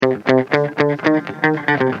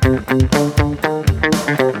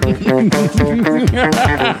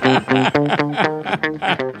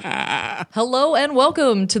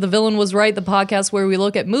welcome to The Villain Was Right, the podcast where we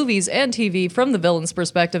look at movies and TV from the villain's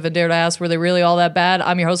perspective and dare to ask, were they really all that bad?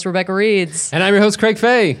 I'm your host, Rebecca Reeds. And I'm your host, Craig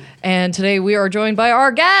Fay. And today we are joined by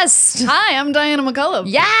our guest. Hi, I'm Diana McCallum.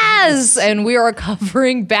 Yes! And we are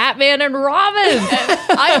covering Batman and Robin.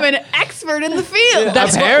 I am an expert in the field.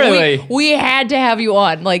 That's Apparently. what we had to have you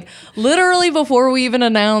on. Like, literally before we even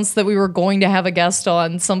announced that we were going to have a guest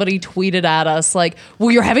on, somebody tweeted at us, like,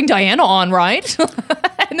 well, you're having Diana on, right?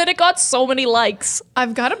 And then it got so many likes.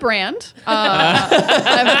 I've got a brand.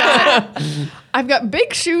 I've got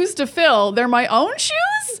big shoes to fill. They're my own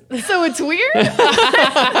shoes, so it's weird.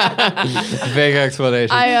 Big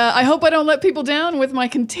explanation. I hope I don't let people down with my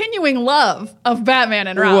continuing love of Batman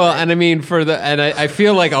and Robin. Well, and I mean, I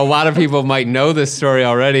feel like a lot of people might know this story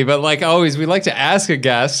already, but like always, we like to ask a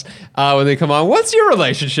guest when they come on, what's your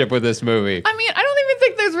relationship with this movie? I mean, I don't even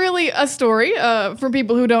think there's really a story. For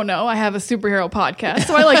people who don't know, I have a superhero podcast,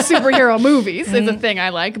 so I like superhero movies. It's a thing I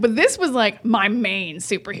like. But this was like my main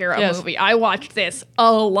superhero movie. I watched this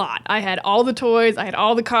a lot. I had all the toys, I had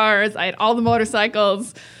all the cars, I had all the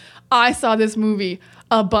motorcycles. I saw this movie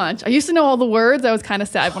a bunch. I used to know all the words. I was kind of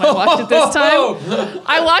sad when I watched it this time.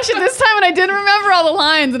 I watched it this time and I didn't remember all the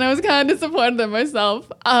lines and I was kind of disappointed in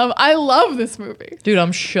myself. I love this movie. Dude,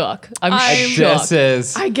 I'm shook. I'm This shook.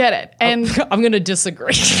 is... I get it. And I'm going to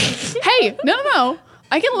disagree. hey, no.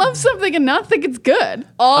 I can love something and not think it's good.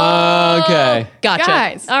 Okay. Gotcha.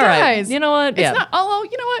 Guys, All right. guys. You know what? It's not, although,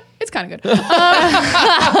 you know what? It's kind of good.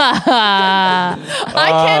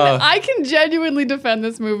 I can genuinely defend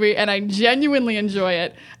this movie, and I genuinely enjoy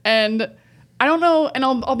it. And I don't know, and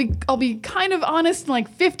I'll be kind of honest.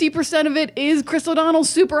 Like 50% of it is Chris O'Donnell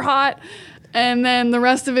super hot, and then the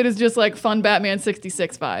rest of it is just like fun Batman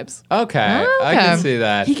 66 vibes. Okay. I can see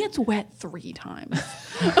that. He gets wet 3 times.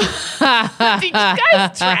 Did you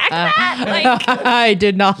guys track that? Like, I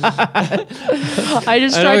did not. I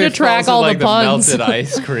just I know tried he to track falls in, all like, the puns. The melted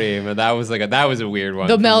ice cream, and that was a weird one.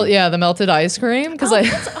 The melted ice cream. Because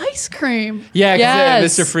that's ice cream. Yeah,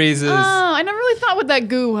 Yes. Mr. Freeze's. Oh, I never really thought what that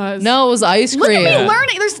goo was. no, it was ice Look cream. at me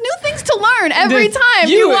learning. There's new things to learn every time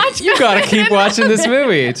you watch. You gotta keep watching this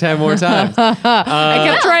movie 10 more times. I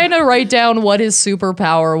kept trying to write down what his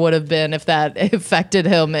superpower would have been if that affected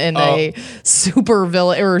him in a super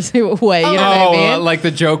villain way. You know what I mean? Like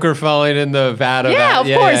the Joker falling in the vat of Yeah, of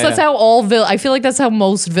course. That's how all I feel like that's how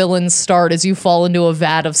most villains start. Is you fall into a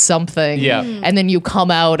vat of something, and then you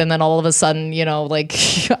come out, and then all of a sudden, you know, like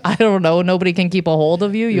I don't know, nobody can keep a hold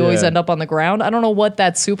of you. You always end up on the ground. I don't know what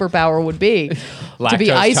that superpower would be. To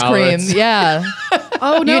be ice tolerance. cream, yeah.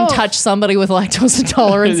 Oh no! You can touch somebody with lactose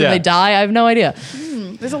intolerance and they die. I have no idea.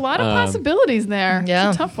 There's a lot of possibilities there. Yeah.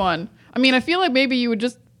 It's a tough one. I mean, I feel like maybe you would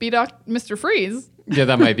just be Mr. Freeze. Yeah,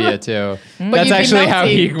 that might be it too. But That's you'd be actually how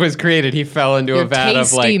melty. he was created. He fell into You're a vat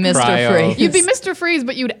of like tasty, Mr. cryo. Freeze. You'd be Mr. Freeze,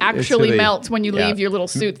 but you'd actually Actually, melt when you yeah. leave your little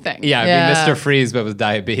suit thing. Yeah, Yeah. it'd be Mr. Freeze, but with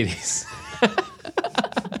diabetes.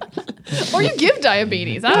 Or you give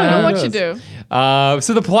diabetes. I don't know what you do.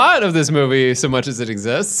 So the plot of this movie, so much as it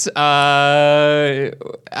exists, I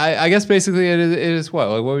guess basically it is what?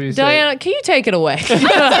 Like, what would you say? Diana, can you take it away?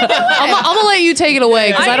 I'm gonna let you take it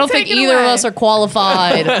away because I I don't can think take it either of away. us are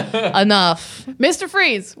qualified enough. Mr.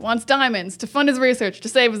 Freeze wants diamonds to fund his research to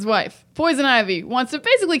save his wife. Poison Ivy wants to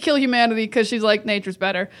basically kill humanity because she's like, nature's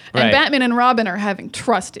better. And Right. Batman and Robin are having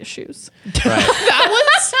trust issues. Right. That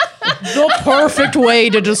was the perfect way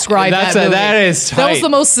to describe that movie. That is tight. That was the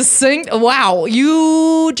most succinct. Wow,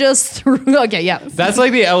 you just threw. Okay, yeah. That's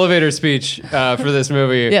like the elevator speech for this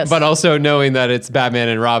movie, Yes. but also knowing that it's Batman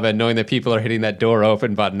and Robin, knowing that people are hitting that door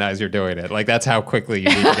open button as you're doing it. Like, that's how quickly you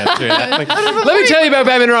need to get through that. Like, let me tell you about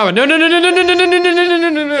Batman and Robin. No. Before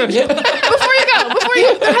you go,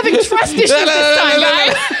 they're having trust issues this time,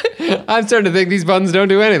 guys. I'm starting to think these buttons don't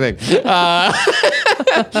do anything.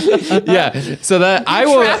 Yeah, so that I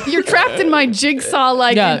will... You're trapped in my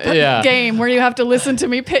jigsaw-like Yeah. game where you have to listen to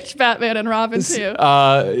me pitch Batman and Robin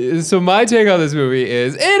to you. So my take on this movie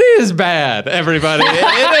is it is bad, everybody.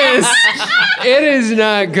 It is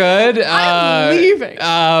not good. I'm leaving. It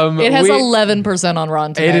has 11% on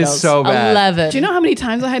Rotten Tomatoes. It is so bad. 11. Do you know how many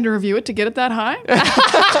times I had to review it to get it that high?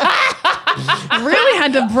 Really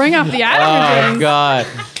had to bring up the Oh averages. God.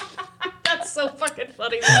 That's so fucking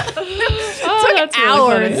funny. It took really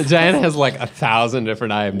hours. funny. Diana has like 1,000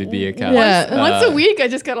 different IMDb accounts. Yeah. Once a week, I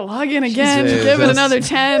just got to log in again, Jesus. give it another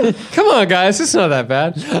 10. Come on, guys. It's not that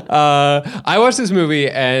bad. I watched this movie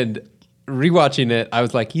and rewatching it, I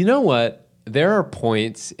was like, you know what? There are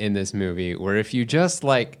points in this movie where if you just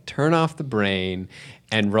like turn off the brain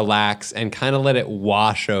and relax and kind of let it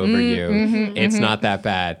wash over you, it's not that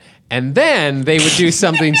bad. And then they would do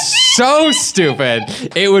something so stupid.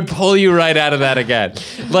 It would pull you right out of that again.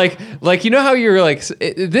 Like you know how you're like,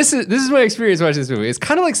 this is my experience watching this movie. It's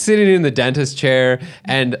kind of like sitting in the dentist chair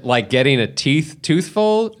and like getting a tooth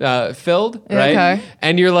filled, right? Okay.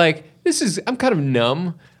 And you're like, I'm kind of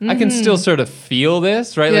numb. I can still sort of feel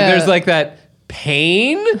this, right? Like there's like that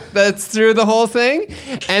pain that's through the whole thing,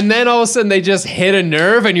 and then all of a sudden they just hit a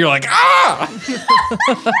nerve and you're like,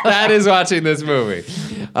 That is watching this movie.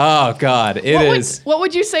 Oh God, what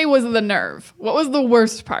would you say was the nerve? What was the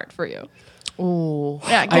worst part for you? Ooh.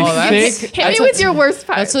 Yeah, hit me with your worst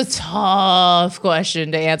part. That's a tough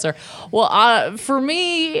question to answer. Well, for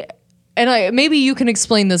me, and maybe you can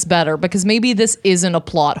explain this better, because maybe this isn't a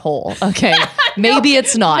plot hole. Okay, maybe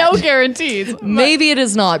it's not. No guarantees. Maybe it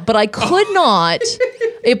is not, but I could not.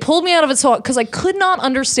 It pulled me out of its thought because I could not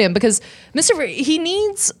understand, because he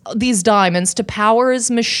needs these diamonds to power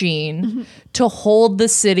his machine to hold the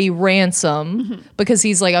city ransom, because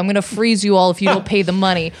he's like, I'm going to freeze you all if you don't pay the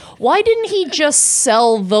money. Why didn't he just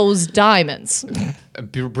sell those diamonds?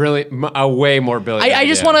 Brilliant, a way more brilliant. I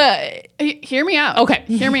just want to hear me out. Okay,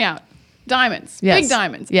 hear me out. Diamonds, yes. Big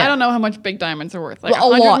diamonds. Yeah. I don't know how much big diamonds are worth. Like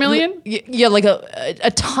 100 million? Yeah, like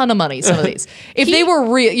a ton of money. Some of these, if they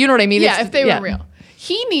were real, you know what I mean? Yeah, if they were real.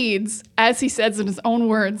 He needs, as he says in his own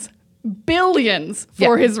words, billions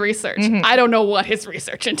for his research. I don't know what his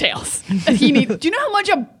research entails. Do you know how much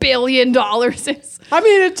 $1 billion is? I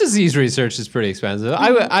mean, disease research is pretty expensive.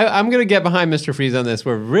 I'm going to get behind Mr. Freeze on this,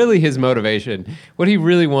 where really his motivation, what he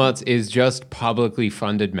really wants is just publicly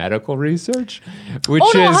funded medical research. Which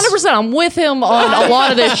 100%. I'm with him on a lot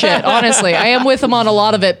of this shit. Honestly, I am with him on a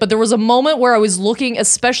lot of it. But there was a moment where I was looking,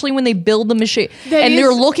 especially when they build the machine,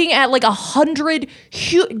 they're looking at like 100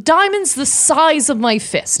 diamonds the size of my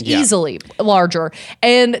fist, easily larger,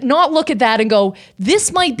 and not look at that and go,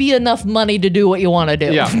 this might be enough money to do what you want to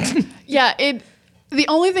do. Yeah. The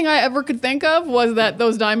only thing I ever could think of was that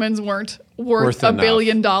those diamonds weren't worth $1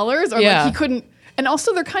 billion, or like he couldn't. And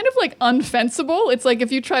also, they're kind of like unfenceable. It's like if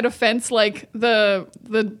you try to fence like the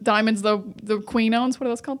diamonds the queen owns. What are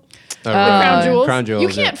those called? The crown jewels. Crown jewels. You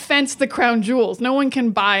can't fence the crown jewels. No one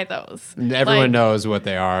can buy those. Everyone knows what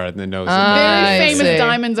they are, and they know. Very famous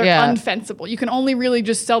diamonds are unfenceable. You can only really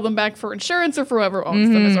just sell them back for insurance or for whoever owns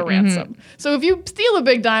them as a ransom. So if you steal a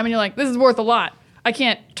big diamond, you're like, this is worth a lot. I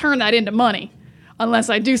can't turn that into money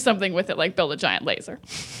unless I do something with it, like build a giant laser.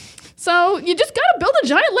 So you just gotta build a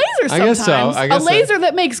giant laser sometimes. I guess a laser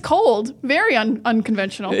that makes cold. Very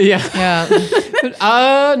unconventional. Yeah.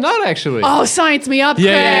 Not actually. Oh, science me up,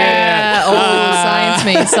 Yeah.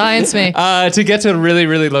 Oh, science me. To get to really,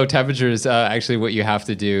 really low temperatures, actually what you have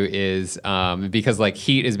to do is, because like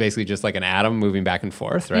heat is basically just like an atom moving back and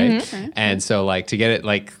forth, right? And so like to get it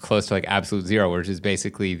like close to like absolute zero, which is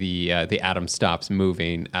basically the atom stops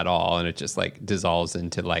moving at all, and it just like dissolves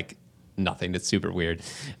into like nothing. It's super weird.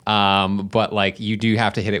 But like you do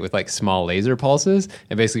have to hit it with like small laser pulses.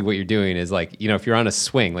 And basically what you're doing is like, you know, if you're on a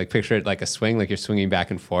swing, like picture it like a swing, like you're swinging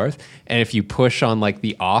back and forth. And if you push on like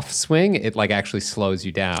the off swing, it like actually slows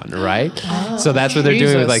you down, right? So that's what they're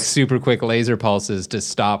doing with like super quick laser pulses to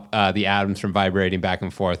stop the atoms from vibrating back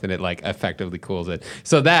and forth. And it like effectively cools it.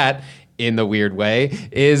 So that, in the weird way,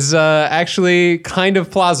 is actually kind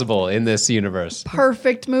of plausible in this universe.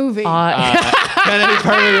 Perfect movie. Perfect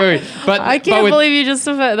movie. But I can't believe you just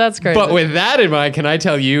that's crazy. But with that in mind, can I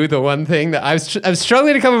tell you the one thing that I was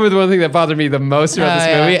struggling to come up with the one thing that bothered me the most about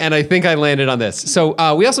this movie, and I think I landed on this. So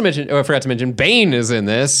we also mentioned, I forgot to mention, Bane is in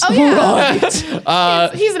this. Oh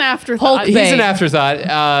yeah, he's an afterthought. He's an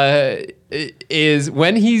afterthought. Is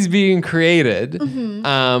when he's being created,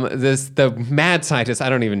 the mad scientist, I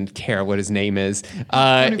don't even care what his name is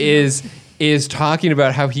talking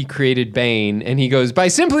about how he created Bane, and he goes, by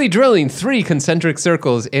simply drilling 3 concentric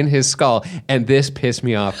circles in his skull. And this pissed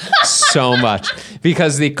me off so much,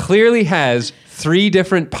 because he clearly has 3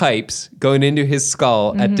 different pipes going into his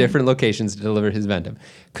skull at different locations to deliver his venom.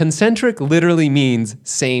 Concentric literally means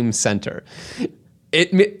same center.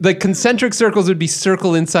 The concentric circles would be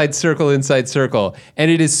circle inside circle inside circle. And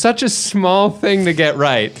it is such a small thing to get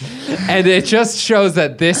right. And it just shows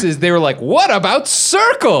that they were like, what about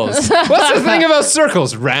circles? What's the thing about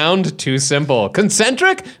circles? Round, too simple.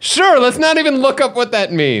 Concentric? Sure, let's not even look up what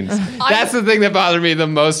that means. That's the thing that bothered me the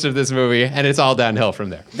most of this movie, and it's all downhill from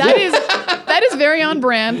there. That is very on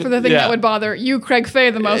brand for the thing that would bother you, Craig Fay,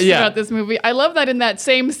 the most about this movie. I love that in that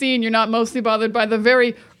same scene, you're not mostly bothered by the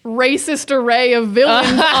very racist array of villains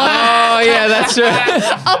Oh yeah, that's true.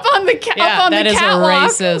 up on the catwalk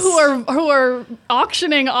who are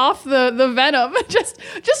auctioning off the venom. Just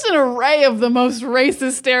an array of the most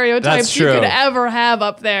racist stereotypes you could ever have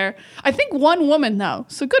up there. I think one woman though,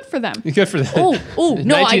 so good for them. Good for them. Oh,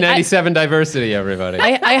 no! 1997 diversity, everybody.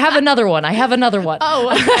 I have another one. Oh,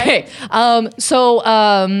 okay. So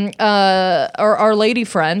our lady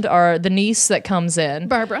friend, the niece that comes in,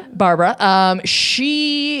 Barbara.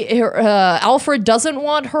 Alfred doesn't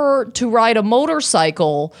want her to ride a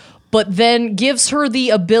motorcycle, but then gives her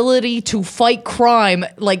the ability to fight crime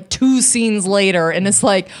like 2 scenes later, and it's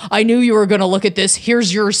like, I knew you were gonna look at this.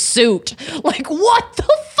 Here's your suit. Like, what the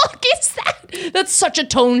fuck is that? That's such a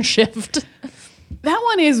tone shift. That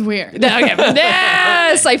one is weird. Okay.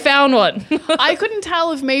 Yes, I found one. I couldn't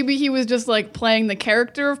tell if maybe he was just like playing the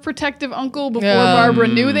character of protective uncle before Barbara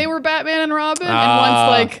knew they were Batman and Robin,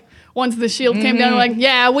 and once the shield came down, like,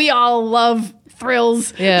 yeah, we all love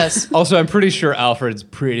thrills. Yes. Also, I'm pretty sure Alfred's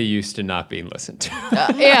pretty used to not being listened to.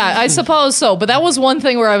 Yeah, I suppose so. But that was one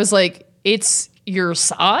thing where I was like, it's your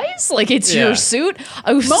size? Like, it's your suit?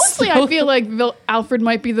 I feel like Alfred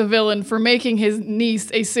might be the villain for making his niece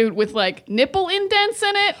a suit with, like, nipple indents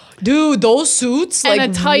in it. Dude, those suits, and like,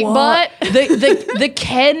 a tight butt.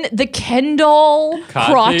 The Ken doll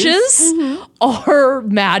crotches are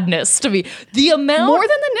madness to me. The amount... More than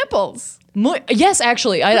the nipples. Yes,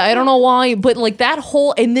 actually. I don't know why, but, like, that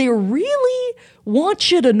whole... And they really want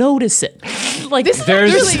you to notice it. Like,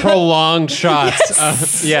 there's prolonged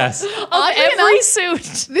shots. Yes. Of every suit.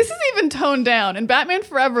 This is even toned down. In Batman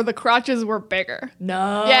Forever, the crotches were bigger.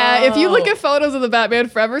 No. Yeah, if you look at photos of the Batman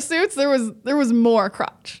Forever suits, there was more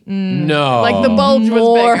crotch. No. Like, the bulge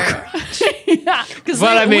was bigger. Yeah. Because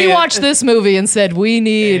we watched this movie and said, we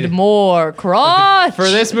need more crotch. For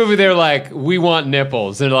this movie, they're like, we want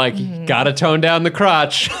nipples. They're like, gotta tone down the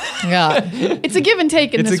crotch. Yeah. It's a give and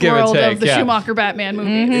take in this world of the Schumacher Batman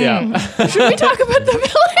movie. Yeah. Should we talk about the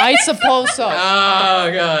villain? I suppose so. Oh,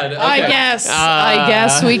 God. Okay. I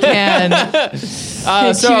guess we can.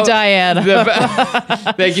 Thank you,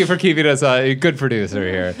 Diana. Thank you for keeping us good producer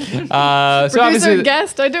here. Producer,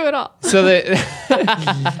 guest, I do it all. So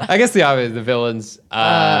I guess the villains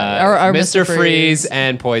are Mr. Freeze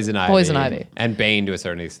and Poison Ivy. And Bane to a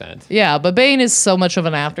certain extent. Yeah, but Bane is so much of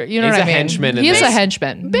an after. You know what I mean? He's a henchman. He is a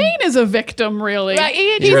henchman. Bane is a victim, really. Right,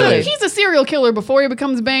 he's a serial killer before he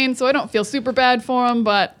becomes Bane, so I don't feel super bad for him,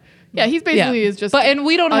 but yeah, he's basically is just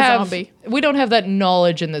we don't have zombie. We don't have that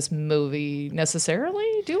knowledge in this movie necessarily,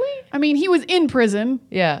 do we? I mean, he was in prison.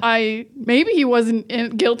 Yeah. Maybe he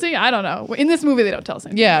wasn't guilty. I don't know. In this movie, they don't tell us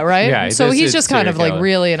anything. Yeah, right? Yeah, so he's just kind of like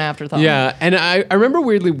really an afterthought. Yeah, and I remember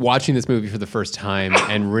weirdly watching this movie for the first time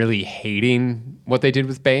and really hating what they did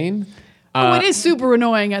with Bane. It is super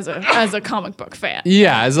annoying as a comic book fan.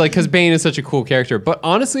 Yeah, it's like because Bane is such a cool character. But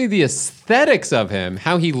honestly, the aesthetics of him,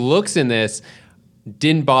 how he looks in this,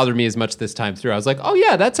 didn't bother me as much this time through. I was like, oh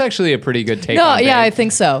yeah, that's actually a pretty good take on Bane. I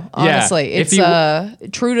think so. Honestly, it's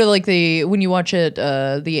true to like when you watch it,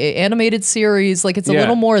 the animated series, like it's a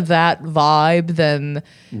little more that vibe than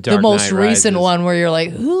the most recent one where you're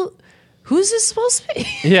like, who's this supposed to be?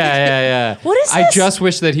 Yeah. What is this? I just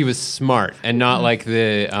wish that he was smart and not like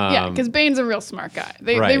the... because Bane's a real smart guy.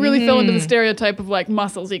 They really fell into the stereotype of like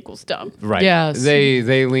muscles equals dumb. Right. Yes.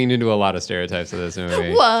 They leaned into a lot of stereotypes of this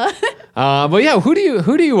movie. What? But yeah, who do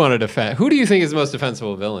you want to defend? Who do you think is the most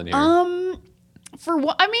defensible villain here?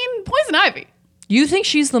 Poison Ivy. You think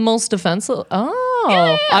she's the most defensive? Oh,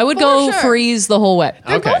 yeah, I would go Freeze the whole way.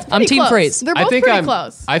 They're both I'm Team close. Freeze. They're both pretty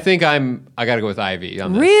close. I think I gotta go with Ivy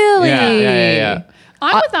on this. Really? Yeah.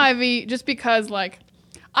 I'm with Ivy just because, like,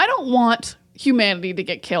 I don't want humanity to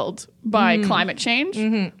get killed by climate change.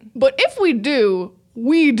 Mm-hmm. But if we do,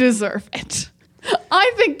 we deserve it.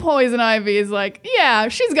 I think Poison Ivy is like, yeah,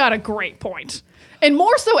 she's got a great point. And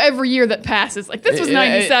more so every year that passes. Like, this was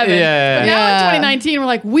 97. Yeah. But now in 2019, we're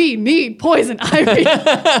like, we need Poison Ivy.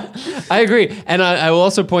 I agree. And I will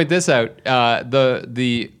also point this out.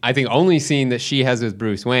 The I think only scene that she has with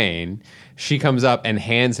Bruce Wayne, she comes up and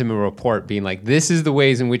hands him a report being like, this is the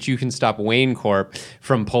ways in which you can stop Wayne Corp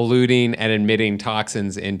from polluting and emitting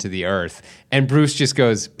toxins into the earth. And Bruce just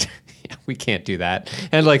goes... we can't do that,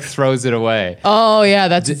 and like throws it away. Oh yeah,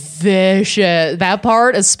 that's vicious. That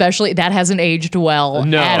part especially, that hasn't aged well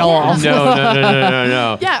at all.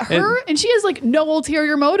 No. Yeah, and she has like no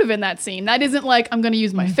ulterior motive in that scene. That isn't like, I'm going to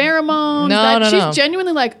use my pheromones. She's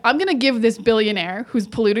genuinely like, I'm going to give this billionaire who's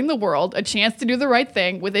polluting the world a chance to do the right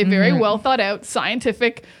thing with a very well thought out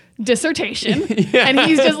scientific dissertation. And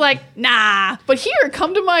he's just like, nah, but here,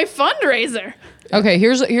 come to my fundraiser. Okay,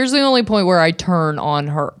 here's the only point where I turn on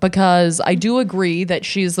her, because I do agree that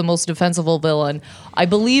she's the most defensible villain. I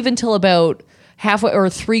believe until about halfway or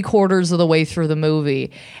 3/4 of the way through the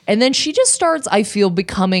movie. And then she just starts, I feel,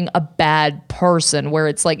 becoming a bad person, where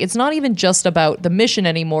it's like, it's not even just about the mission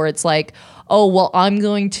anymore. It's like, oh, well, I'm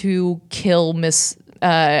going to kill Miss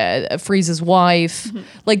Freeze's wife. Mm-hmm.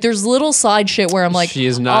 Like, there's little side shit where I'm like, she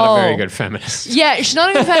is not a very good feminist. Yeah, she's not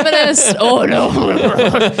a good feminist. Oh,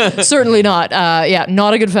 no. Certainly not. Yeah,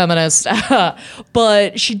 not a good feminist.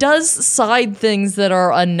 But she does side things that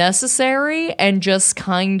are unnecessary and just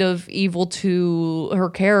kind of evil to her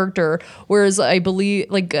character. Whereas I believe,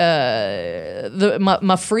 like,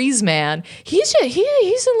 my Freeze man, he's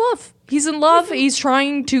in love. He's in love. He's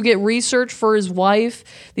trying to get research for his wife.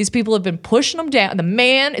 These people have been pushing him down. The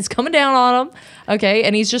man is coming down on him. Okay,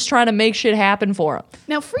 and he's just trying to make shit happen for him.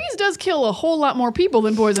 Now, Freeze does kill a whole lot more people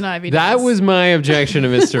than Poison Ivy does. That was my objection to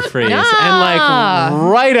Mr. Freeze. And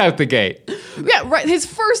like right out the gate. Yeah, right. His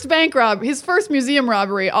first bank rob, his first museum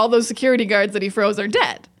robbery, all those security guards that he froze are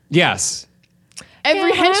dead. Yes.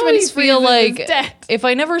 Every I henchman always he feel like is dead. If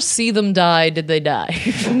I never see them die, did they die?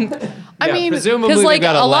 I mean, presumably Because like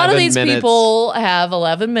got a lot of 11 these minutes. people have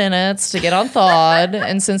 11 minutes to get on thawed,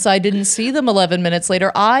 and since I didn't see them 11 minutes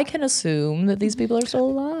later, I can assume that these people are still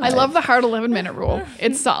alive. I love the hard 11-minute rule.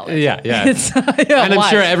 It's solid. Yeah. It's, And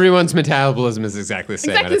I'm sure everyone's metabolism is exactly the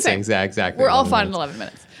same. Exactly the same. Exactly. We're all 11 fine in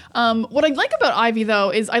minutes. 11 minutes. What I like about Ivy,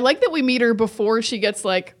 though, is I like that we meet her before she gets,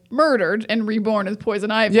 like, murdered and reborn as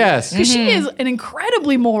Poison Ivy. Yes. Because she is an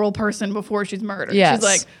incredibly moral person before she's murdered. Yes. She's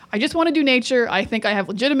like, I just want to do nature. I think I have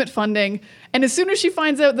legitimate funding. And as soon as she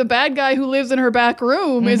finds out the bad guy who lives in her back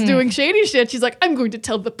room is doing shady shit, she's like, I'm going to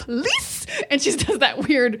tell the police. And she does that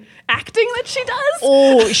weird acting that she does.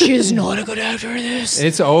 Oh, she is not a good actor in this.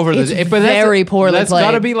 It's over. It's But very poorly That's played.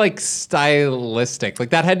 got to be like stylistic. Like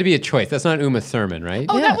that had to be a choice. That's not Uma Thurman, right?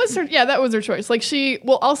 Oh, Yeah. that was her choice. Like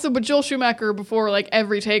but Joel Schumacher before like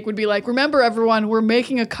every take would be like, remember everyone, we're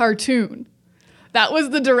making a cartoon. That was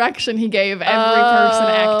the direction he gave every person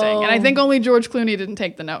acting. And I think only George Clooney didn't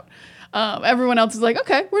take the note. Everyone else is like,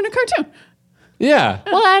 okay, we're in a cartoon. Yeah.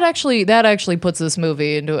 Well, that actually puts this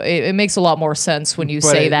movie into it makes a lot more sense when you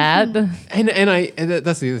say that. And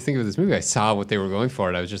that's the other thing with this movie. I saw what they were going for,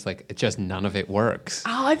 and I was just like, none of it works.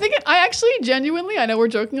 Oh, I actually genuinely, I know we're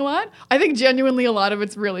joking a lot. I think genuinely a lot of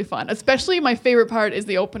it's really fun. Especially my favorite part is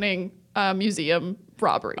the opening museum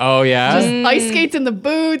robbery. Oh yeah. Just ice skates in the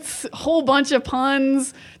boots, whole bunch of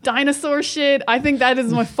puns, dinosaur shit. I think that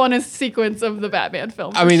is my funnest sequence of the Batman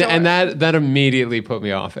film. I mean, sure. and that immediately put me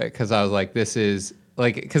off it because I was like, this is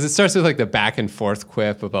like, because it starts with like the back and forth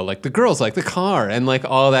quip about like the girls like the car and like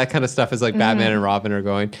all that kind of stuff is like Batman and Robin are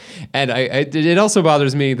going. And it also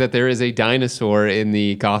bothers me that there is a dinosaur in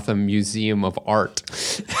the Gotham Museum of Art.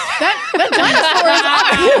 That dinosaur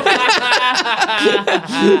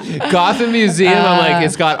is Gotham Museum, I'm like,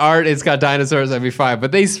 it's got art, it's got dinosaurs, that'd be fine.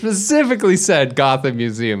 But they specifically said Gotham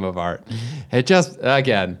Museum of Art. It just,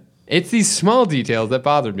 again, it's these small details that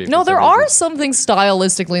bothered me. No, there are some things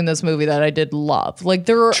stylistically in this movie that I did love. Like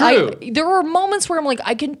there are moments where I'm like,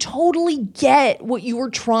 I can totally get what you were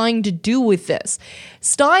trying to do with this.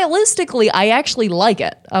 Stylistically, I actually like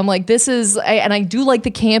it. I'm like, and I do like the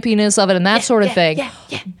campiness of it and that sort of thing. Yeah.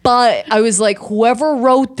 But I was like, whoever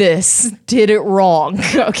wrote this did it wrong.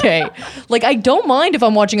 Okay. Like, I don't mind if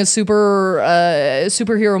I'm watching a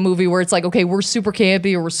superhero movie where it's like, okay, we're super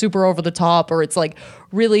campy or we're super over the top or it's like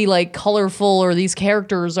really like colorful or these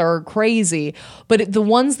characters are crazy. But the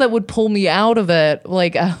ones that would pull me out of it,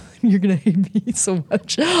 like, you're going to hate me so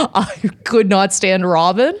much. I could not stand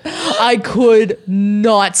Robin. I could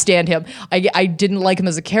not stand him. I didn't like him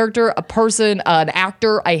as a character, a person, an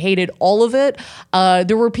actor. I hated all of it.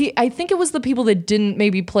 There were I think it was the people that didn't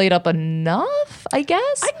maybe play it up enough, I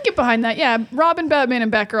guess. I can get behind that. Yeah, Robin, Batman,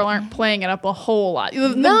 and Batgirl aren't playing it up a whole lot.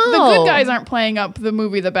 The good guys aren't playing up the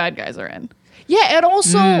movie the bad guys are in. Yeah, and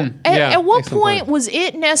also, at what excellent point point. was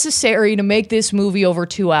it necessary to make this movie over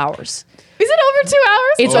 2 hours? Is it over 2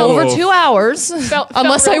 hours? It's Oh. over 2 hours. Felt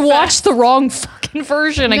Unless I real watched fast. the wrong fucking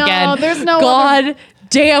version No, again. there's no God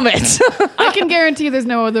damn it. I can guarantee there's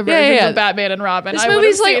no other version yeah. of Batman and Robin. This I would've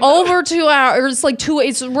movie's like seen them. over 2 hours. It's like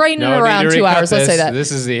it's right in and around 2 hours. Let's say that.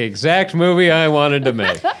 This is the exact movie I wanted to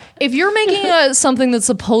make. If you're making something that's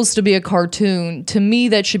supposed to be a cartoon, to me,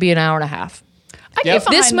 that should be an hour and a half. I Yep. get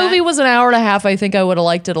behind This movie that. was an hour and a half. I think I would have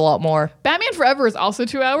liked it a lot more. Batman Forever is also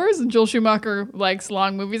 2 hours, and Joel Schumacher likes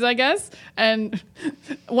long movies, I guess. And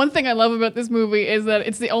one thing I love about this movie is that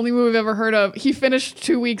it's the only movie I've ever heard of. He finished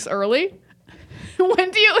 2 weeks early,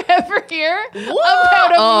 When do you ever hear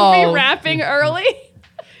about a movie wrapping early?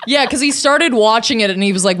 Yeah, because he started watching it and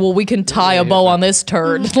he was like, well, we can tie a bow on this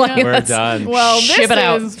turd. Like, We're done. Well, this Ship it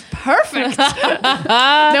out. is perfect.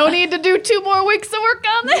 No need to do 2 more weeks of work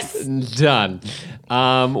on this. Done.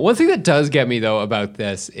 One thing that does get me, though, about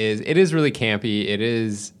this is it is really campy. It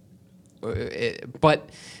is... but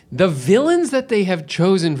the villains that they have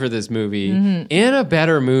chosen for this movie in a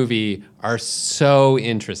better movie are so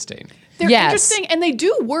interesting. They're interesting, and they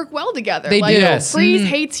do work well together. They do. Yes. Freeze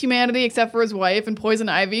hates humanity except for his wife, and Poison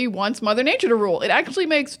Ivy wants Mother Nature to rule. It actually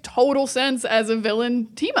makes total sense as a villain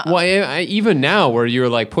team-up. Well, even now, where you're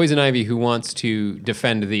like Poison Ivy who wants to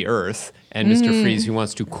defend the Earth and Mr. Freeze who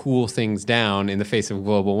wants to cool things down in the face of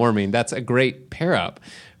global warming, that's a great pair-up,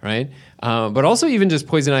 right? But also even just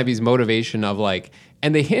Poison Ivy's motivation of like,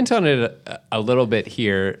 and they hint on it a little bit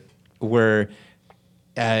here, where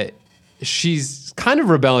she's kind of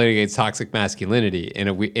rebelling against toxic masculinity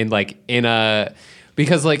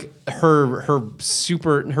because like her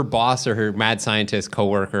boss or her mad scientist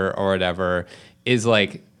coworker or whatever is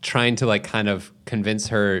like trying to like kind of convince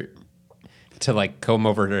her to like come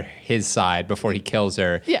over to his side before he kills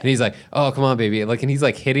her. Yeah. And he's like, oh, come on, baby. Like, and he's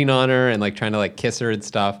like hitting on her and like trying to like kiss her and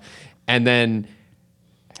stuff. And then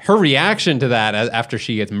her reaction to that after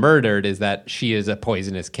she gets murdered is that she is a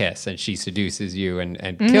poisonous kiss and she seduces you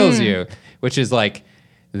and kills you, which is like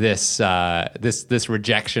this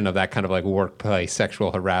rejection of that kind of like workplace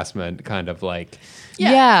sexual harassment kind of like.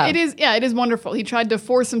 Yeah. It is. Yeah, it is wonderful. He tried to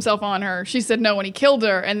force himself on her. She said no, and he killed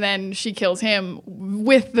her, and then she kills him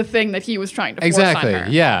with the thing that he was trying to force on her.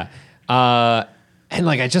 Yeah. And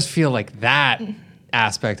like I just feel like that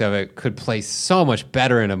aspect of it could play so much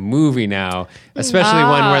better in a movie now, especially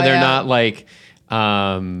one where they're not like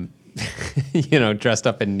dressed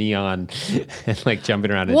up in neon and like jumping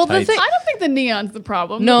around in tights. I don't think the neon's the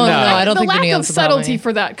problem. No, I don't think the neon's the problem. The lack of subtlety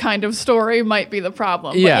for that kind of story might be the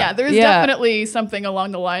problem. But yeah, there's definitely something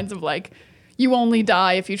along the lines of like, you only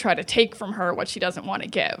die if you try to take from her what she doesn't want to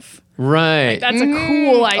give. Right. Like, that's a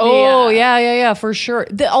cool idea. Oh, yeah, for sure.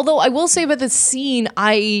 Although I will say about this scene,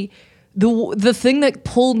 the thing that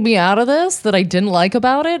pulled me out of this that I didn't like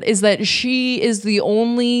about it is that she is the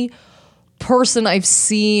only person I've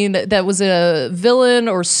seen that was a villain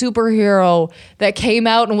or superhero that came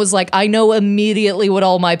out and was like, I know immediately what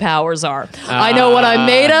all my powers are. I know what I'm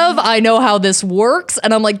made of. I know how this works.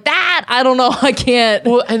 And I'm like, that, I don't know. I can't.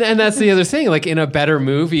 Well, and that's the other thing. Like in a better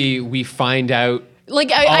movie, we find out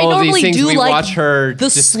like I normally do we like watch her the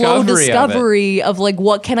slow discovery of like,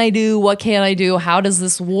 what can I do? What can't I do? How does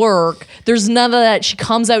this work? There's none of that. She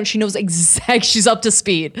comes out and she knows exactly. She's up to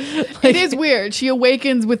speed. Like, it is weird. She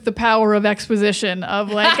awakens with the power of exposition of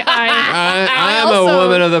like, I am a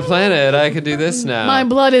woman of the planet. I can do this now. My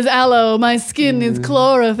blood is aloe. My skin is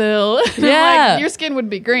chlorophyll. Yeah. Like, your skin would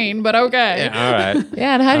be green, but okay. Yeah, all right.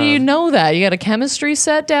 Yeah, and how do you know that? You got a chemistry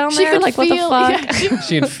set down there? Like, what the fuck?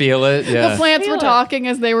 She can feel it. Yeah. The plants were talking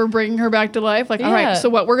as they were bringing her back to life. Like, all right, so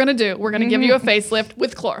what we're gonna do? We're gonna give you a facelift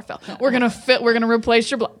with chlorophyll. We're gonna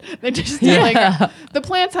replace your blood. They just like the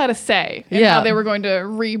plants had a say in how they were going to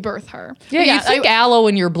rebirth her. Yeah, you think aloe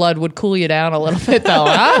in your blood would cool you down a little bit, though,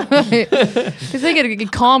 huh? You think it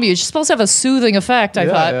could calm you? It's supposed to have a soothing effect. I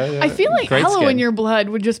thought. I feel like aloe in your blood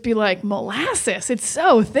would just be like molasses. It's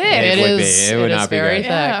so thick. It would not be very thick.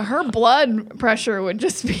 Yeah, her blood pressure would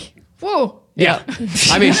just be whoa. Yeah.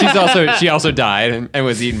 I mean, she also died and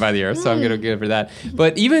was eaten by the earth, so I'm going to give her that.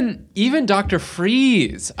 But even Dr.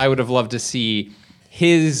 Freeze, I would have loved to see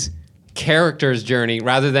his character's journey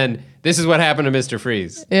rather than this is what happened to Mr.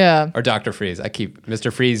 Freeze. Yeah. Or Dr. Freeze.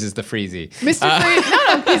 Mr. Freeze is the Freezy. Mr. Freeze,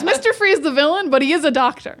 no, he's Mr. Freeze the villain, but he is a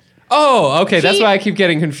doctor. Oh, okay. That's why I keep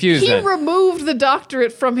getting confused. He removed the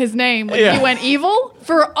doctorate from his name when he went evil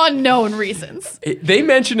for unknown reasons. They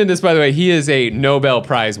mentioned in this, by the way, he is a Nobel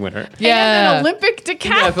Prize winner. Yeah. And an Olympic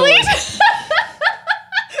decathlete.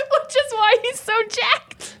 Which is why he's so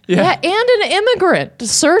jacked. Yeah, and an immigrant,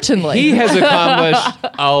 certainly. He has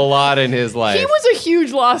accomplished a lot in his life. He was a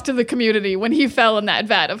huge loss to the community when he fell in that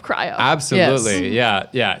vat of cryo. Absolutely. Yes.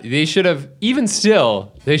 Yeah. They should have, even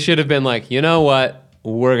still, they should have been like, you know what?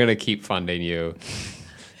 We're going to keep funding you.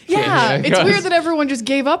 Yeah, it's weird that everyone just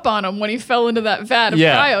gave up on him when he fell into that vat of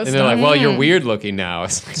cryo and they're like, well, you're weird looking now.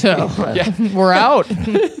 So, we're out.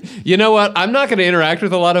 You know what? I'm not going to interact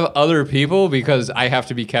with a lot of other people because I have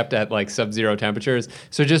to be kept at like sub-zero temperatures.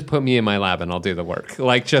 So just put me in my lab and I'll do the work.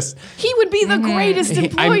 Like just... He would be the greatest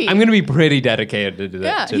employee. I'm going to be pretty dedicated to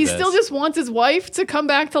that. Yeah, he still just wants his wife to come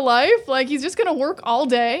back to life. Like he's just going to work all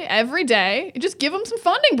day, every day. Just give him some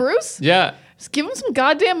funding, Bruce. Yeah. Just give him some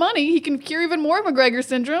goddamn money. He can cure even more McGregor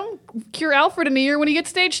syndrome. Cure Alfred in a year when he gets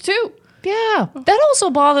stage 2. Yeah, that also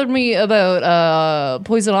bothered me about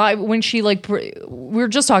Poison Ivy when she we were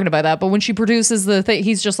just talking about that, but when she produces the thing,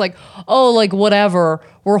 he's just like, oh, like whatever,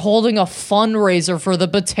 we're holding a fundraiser for the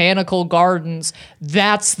botanical gardens.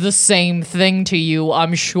 That's the same thing to you,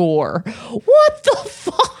 I'm sure. What the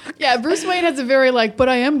fuck? Yeah, Bruce Wayne has a very but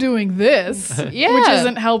I am doing this, Yeah. which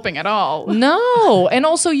isn't helping at all. No, and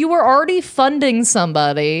also you were already funding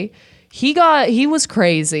somebody. He was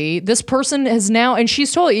crazy. This person is now, and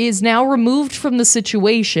she's told he is now removed from the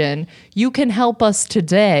situation. You can help us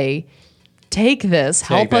today. Take this,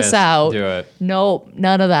 help us out. Do it. Nope,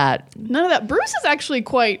 none of that. None of that. Bruce is actually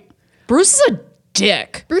Bruce is a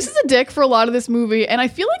dick. Bruce is a dick for a lot of this movie, and I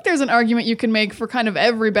feel like there's an argument you can make for kind of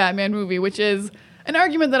every Batman movie, which is an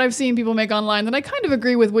argument that I've seen people make online that I kind of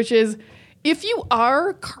agree with, which is if you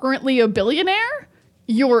are currently a billionaire,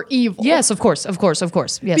 you're evil. Yes, of course. Yes,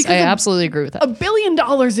 because I absolutely agree with that. $1 billion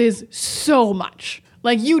is so much.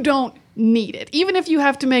 You don't need it. Even if you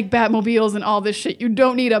have to make Batmobiles and all this shit, you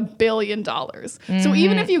don't need $1 billion. So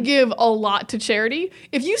even if you give a lot to charity,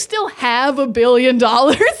 if you still have $1 billion,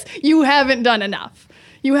 you haven't done enough.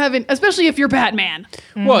 You haven't, especially if you're Batman.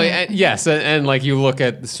 Well, yes, and you look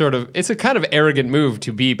at it's a kind of arrogant move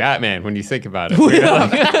to be Batman when you think about it.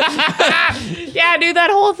 Yeah, dude, that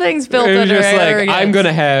whole thing's built It was under just arrogance. I'm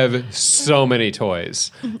gonna have so many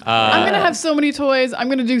toys. I'm going to have so many toys. I'm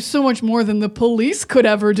going to do so much more than the police could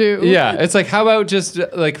ever do. Yeah, it's how about just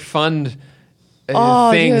fund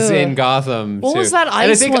things dude. in Gotham? What too. was that And I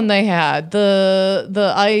ice think- one they had?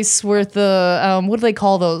 The ice with the what do they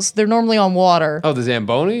call those? They're normally on water. Oh, the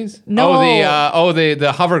Zambonis? No.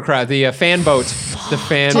 The hovercraft, the fan boat. The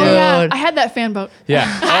fan Oh, boat. yeah. Dude. I had that fan boat.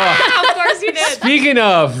 Yeah. Oh. Of course you did. Speaking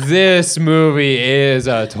of, this movie is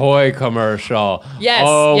a toy commercial. Yes,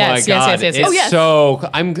 Oh yes, my yes, god. yes, yes, It's Oh, yes. so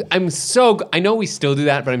I'm so I know we still do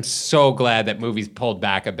that, but I'm so glad that movies pulled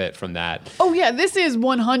back a bit from that. Oh yeah, this is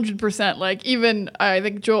 100% even I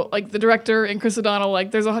think Joel, the director and Chris O'Donnell,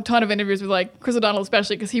 there's a ton of interviews with Chris O'Donnell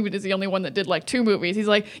especially because he is the only one that did 2 movies. He's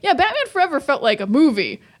like, yeah, Batman Forever felt like a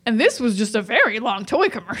movie, and this was just a very long toy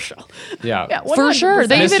commercial. Yeah. Yeah, For sure. 100%.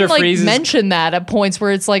 They Mr. even Freeze's- mention that at points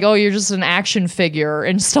where it's oh, you're just an action figure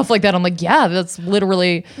and stuff like that. I'm like, yeah, that's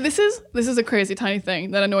literally. This is a crazy tiny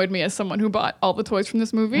thing that annoyed me as someone who bought all the toys from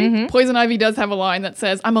this movie. Mm-hmm. Poison Ivy does have a line that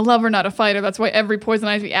says, I'm a lover, not a fighter. That's why every Poison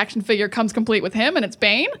Ivy action figure comes complete with him, and it's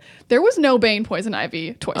Bane. There was no Bane Poison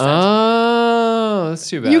Ivy toy set. Oh, that's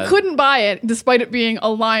too bad. You couldn't buy it despite it being a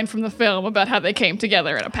line from the film about how they came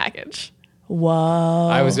together in a package. Whoa.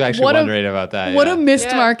 I was actually What a- wondering about that. What yeah. a missed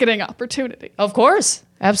Yeah. marketing opportunity. Of course.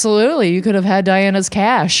 Absolutely. You could have had Diana's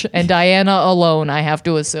cash and Diana alone, I have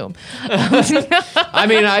to assume. I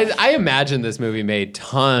mean, I imagine this movie made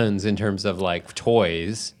tons in terms of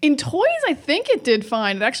toys. In toys, I think it did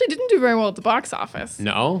fine. It actually didn't do very well at the box office.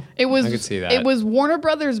 No? It was. I could see that. It was Warner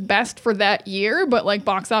Brothers' best for that year, but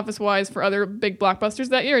box office wise for other big blockbusters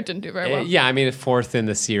that year, it didn't do very well. Yeah, I mean, fourth in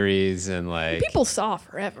the series and People saw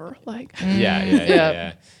forever.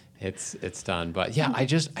 Yeah. It's done. But yeah, I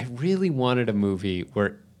really wanted a movie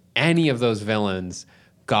where any of those villains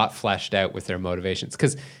got fleshed out with their motivations.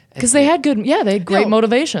 Because they had great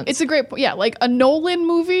motivations. It's a great, a Nolan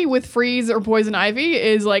movie with Freeze or Poison Ivy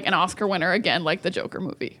is an Oscar winner again, like the Joker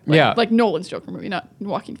movie. Like Nolan's Joker movie, not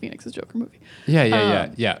Joaquin Phoenix's Joker movie. Yeah.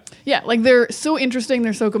 Yeah, they're so interesting,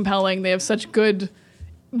 they're so compelling, they have such good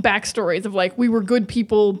backstories of we were good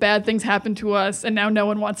people, bad things happened to us, and now no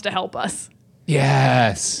one wants to help us.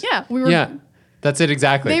 Yes. Yeah, we were. Yeah. That's it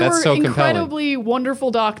exactly. They That's were so compelling. incredibly wonderful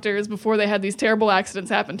doctors before they had these terrible accidents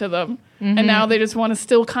happen to them. And now they just want to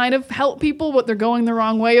still kind of help people, but they're going the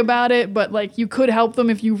wrong way about it. But you could help them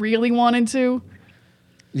if you really wanted to.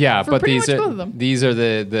 Yeah, For but pretty these much are both of them. these are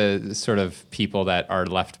the sort of people that are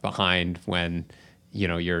left behind when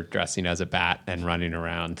you're dressing as a bat and running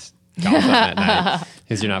around Gotham at night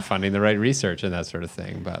because you're not funding the right research and that sort of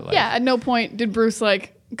thing. But Yeah, at no point did Bruce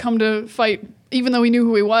come to fight, even though he knew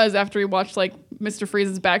who he was after he watched Mr.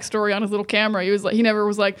 Freeze's backstory on his little camera. He was he never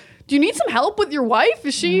was do you need some help with your wife?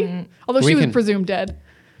 Is she? Although she was presumed dead.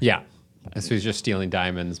 yeah, so he's just stealing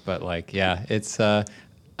diamonds. But it's I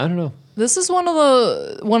don't know. This is one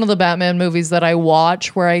of the Batman movies that I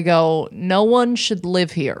watch where I go, no one should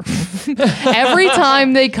live here. Every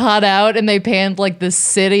time they cut out and they panned the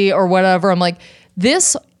city or whatever, I'm like,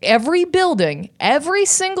 every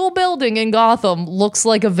single building in Gotham looks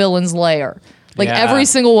like a villain's lair. Like Yeah. every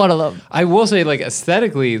single one of them. I will say, like,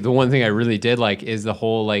 aesthetically, the one thing I really did like is the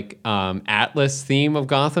whole like Atlas theme of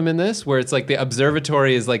Gotham in this, where it's like the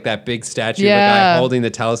observatory is like that big statue of a guy holding the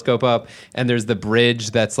telescope up, and there's the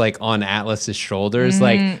bridge that's like on Atlas's shoulders.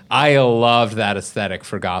 Like, I loved that aesthetic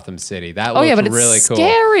for Gotham City. That looked But it's really cool.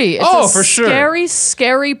 scary. It's for sure. Scary,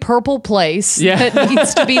 scary purple place that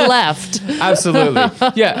needs to be left. Absolutely.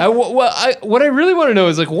 Yeah. What I really want to know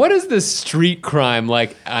is like, what is this street crime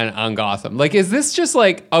like on Gotham? Like, is this just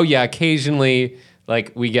like, oh yeah, occasionally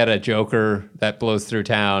like we get a Joker that blows through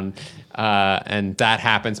town, and that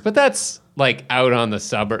happens, but that's like out on the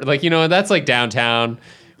suburb, like, you know, that's like downtown.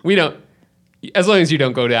 We don't. As long as you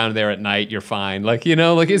don't go down there at night, you're fine. Like, you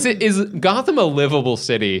know, like is Gotham a livable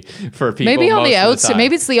city for people? Maybe on the outside. outside.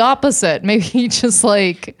 Maybe it's the opposite. Maybe just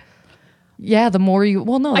like. Yeah, the more you...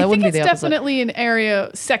 Well, no, that wouldn't be the opposite. I think it's definitely an area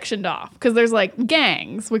sectioned off because there's like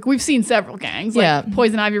gangs. Like we've seen several gangs. Like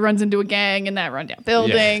Poison Ivy runs into a gang in that rundown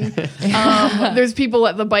building. Yeah. There's people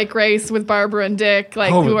at the bike race with Barbara and Dick.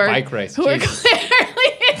 Like who are bike race. Who are clearly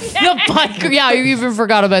the bike. Yeah, you even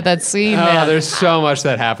forgot about that scene. Oh, there's so much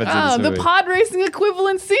that happens in this movie. The pod racing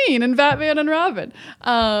equivalent scene in Batman and Robin.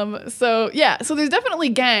 So there's definitely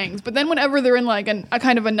gangs. But then whenever they're in like a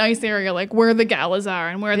kind of a nice area, like where the galas are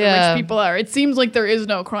and where the rich people are, it seems like there is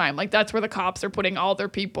no crime. Like that's where the cops are putting all their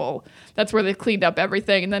people. That's where they've cleaned up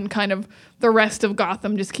everything. And then kind of the rest of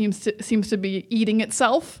Gotham just seems to be eating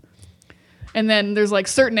itself. And then there's like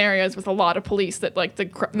certain areas with a lot of police that like the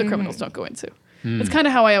criminals don't go into. It's kind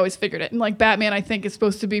of how I always figured it. And like Batman, I think, is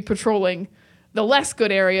supposed to be patrolling the less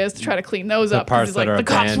good areas to try to clean those up. Parts that like, are the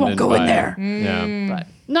cops won't go in there. Yeah. But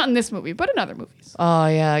not in this movie, but in other movies. Oh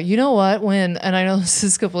yeah, you know what? And I know this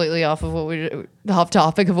is completely off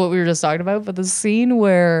topic of what we were just talking about, but the scene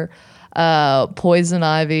where Poison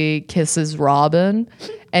Ivy kisses Robin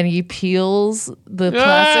and he peels the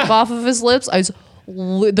plastic off of his lips,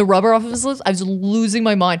 the rubber off of his lips, I was losing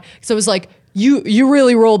my mind. So I was like, You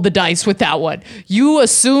really rolled the dice with that one. You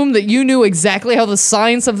assumed that you knew exactly how the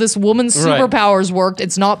science of this woman's superpowers worked.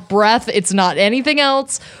 It's not breath. It's not anything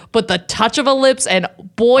else but the touch of a lips. And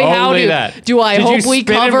boy, do I hope we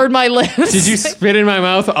covered my lips. Did you spit in my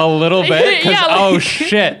mouth a little bit? Yeah, oh,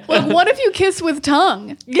 shit. Like, what if you kiss with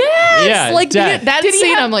tongue? Yes. Yeah, like that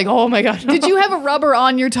scene, I'm like, oh my God. Did you have a rubber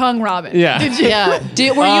on your tongue, Robin? Yeah. Did you? Yeah.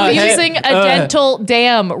 Were you using a dental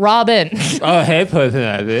dam, Robin? Oh, hey, Poison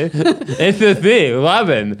Ivy. It's the thing,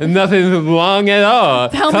 Robin. Nothing wrong at all.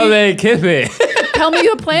 Come and kiss me. Tell me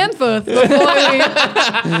your plan first before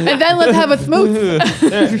and then let's have a smooth.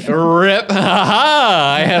 Rip.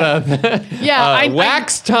 Ha I had a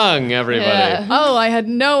wax tongue, everybody. Yeah. Oh, I had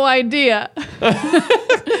no idea.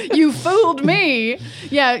 You fooled me.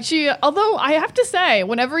 Yeah, although I have to say,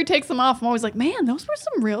 whenever he takes them off, I'm always like, man, those were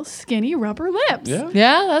some real skinny rubber lips.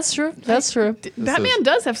 Yeah, that's true. That's true. Batman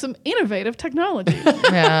does have some innovative technology.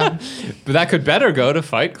 Yeah. But that could better go to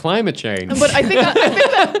fight climate change. But I think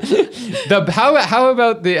that how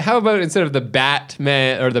about instead of the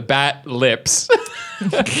Batman or the bat lips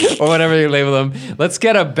or whatever you label them, let's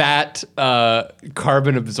get a bat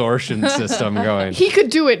carbon absorption system going. He could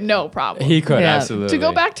do it, no problem. He could, absolutely. To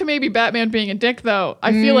go back to maybe Batman being a dick, though,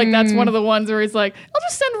 I feel like that's one of the ones where he's like, I'll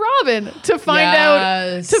just send Robin to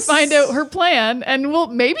find out her plan, and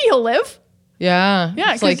maybe he'll live. Yeah.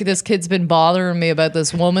 It's like, this kid's been bothering me about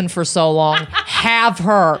this woman for so long. Have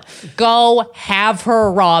her. Go have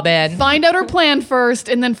her, Robin. Find out her plan first,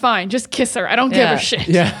 and then fine. Just kiss her. I don't give a shit.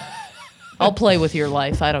 Yeah. I'll play with your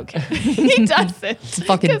life. I don't care. He does it.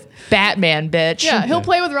 Fucking Batman, bitch. Yeah, he'll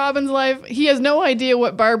play with Robin's life. He has no idea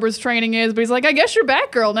what Barbara's training is, but he's like, I guess you're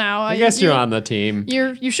Batgirl now. I guess you're on the team.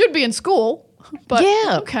 You should be in school. But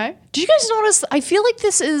okay. Did you guys notice? I feel like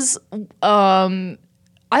this is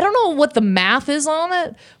I don't know what the math is on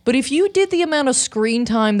it, but if you did the amount of screen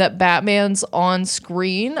time that Batman's on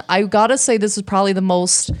screen, I gotta say this is probably the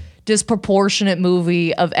most disproportionate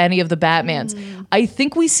movie of any of the Batmans. I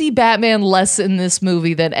think we see Batman less in this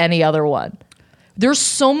movie than any other one. There's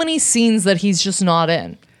so many scenes that he's just not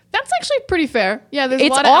in. That's actually pretty fair. Yeah, there's a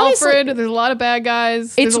lot of Alfred, there's a lot of bad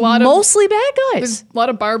guys. It's mostly bad guys. There's a lot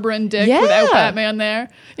of Barbara and Dick without Batman there.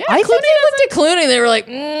 Yeah, I think they looked at Clooney. They were like,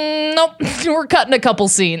 nope, we're cutting a couple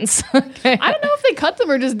scenes. Okay. I don't know if they cut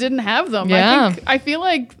them or just didn't have them. Yeah. I feel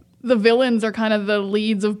like the villains are kind of the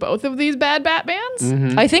leads of both of these bad Batmans.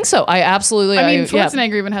 Mm-hmm. I think so. I mean,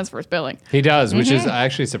 Schwarzenegger even has first billing. He does, which is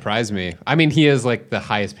actually surprised me. I mean, he is like the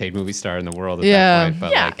highest paid movie star in the world at that point.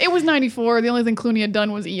 But yeah, it was 94. The only thing Clooney had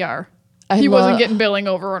done was ER. He wasn't getting billing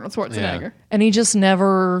over Arnold Schwarzenegger. And he just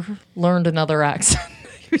never learned another accent.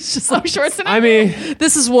 It's just like, Schwarzenegger. I mean,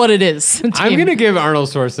 this is what it is. I'm going to give Arnold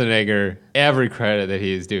Schwarzenegger every credit that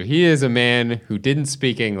he is due. He is a man who didn't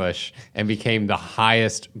speak English and became the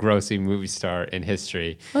highest grossing movie star in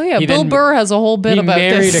history. Oh yeah, Bill Burr has a whole bit about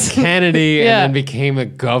this. He married a Kennedy Yeah. and then became a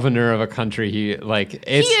governor of a country. He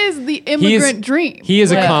is the immigrant dream. He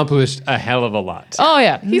has accomplished a hell of a lot. Oh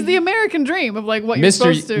yeah, He's the American dream of like what you're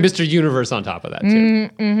supposed to. Mr. Universe on top of that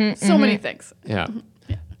too. So many things. Yeah.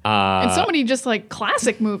 And so many just like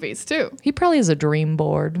classic movies too. he probably has a dream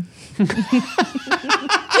board.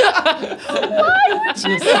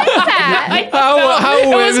 How It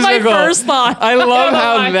was my whimsical. first thought. I love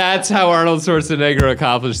how that's how Arnold Schwarzenegger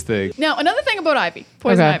accomplished things. Now another thing about Ivy,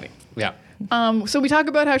 Poison Okay. Ivy. Yeah. So we talk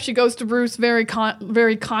about how she goes to Bruce very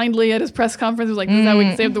kindly at his press conference. It was like, this is how we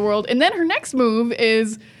can save the world. And then her next move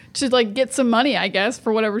is to like get some money, I guess,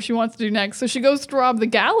 for whatever she wants to do next. So she goes to rob the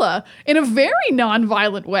gala in a very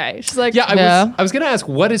non-violent way. She's like, I was going to ask,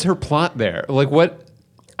 what is her plot there? Like, what?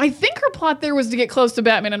 I think her plot there was to get close to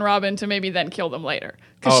Batman and Robin to maybe then kill them later.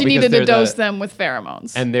 Because Oh, she because needed to they're dose the- them with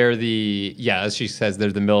pheromones. And they're as she says,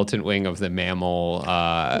 they're the militant wing of the mammal.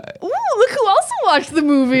 Ooh, look who also watched the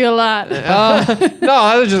movie a lot. No,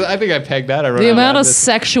 I think I pegged that. I wrote The it amount down. of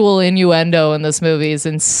sexual innuendo in this movie is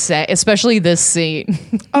insane, especially this scene.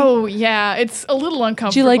 Oh, yeah. It's a little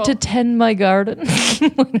uncomfortable. Do you like to tend my garden?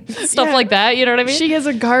 Stuff Yeah. like that. You know what I mean? She has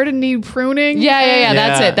a garden need pruning. yeah.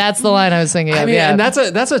 That's Yeah. it. That's the line I was thinking of. I mean, yeah. and that's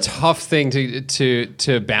a tough thing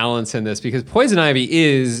to balance in this because Poison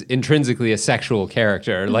Ivy is intrinsically a sexual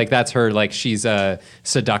character. Like that's her. Like she's a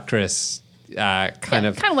seductress, kind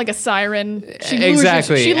of like a siren. She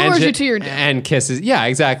exactly. She lures And you to your death. and kisses. Yeah,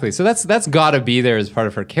 exactly. So that's got to be there as part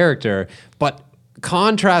of her character. But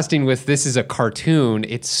contrasting with this is a cartoon,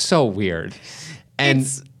 it's so weird. And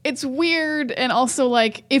It's weird, and also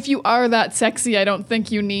like if you are that sexy, I don't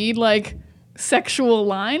think you need like sexual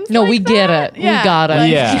lines. No, like we get that. it. We got it.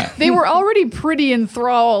 Yeah. They were already pretty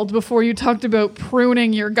enthralled before you talked about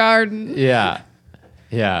pruning your garden. yeah.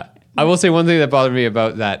 I will say one thing that bothered me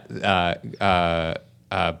about that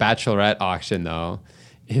bachelorette auction, though,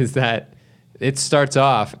 is that it starts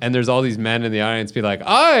off and there's all these men in the audience be like,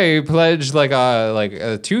 I pledged like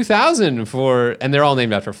 2,000 for, and they're all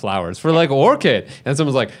named after flowers, for like orchid. And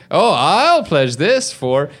someone's like, oh, I'll pledge this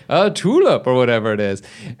for a tulip or whatever it is.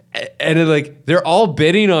 And it, like, they're all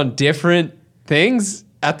bidding on different things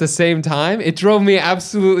at the same time. It drove me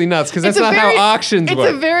absolutely nuts because that's not how auctions work.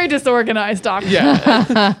 It's a very disorganized auction.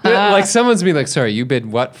 Yeah. Like someone's being like, sorry, you bid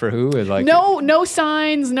what for who? And like, No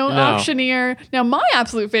signs, no auctioneer. Now, my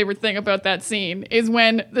absolute favorite thing about that scene is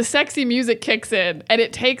when the sexy music kicks in and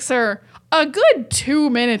it takes her a good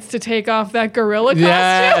 2 minutes to take off that gorilla costume.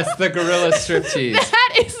 yes, the gorilla striptease.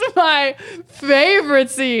 That is my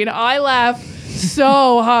favorite scene. I laugh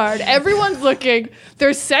so hard. Everyone's looking.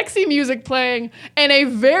 There's sexy music playing and a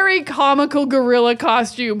very comical gorilla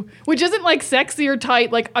costume, which isn't like sexy or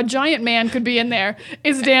tight. Like a giant man could be in there,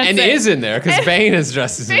 is dancing. And is in there because Bane is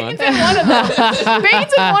dressed as one. Bane's in one of them.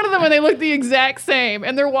 Bane's in one of them and they look the exact same.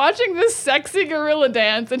 And they're watching this sexy gorilla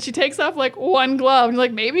dance and she takes off like one glove. And you're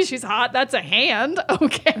like, maybe she's hot. That's a hand.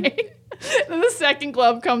 Okay. Then the second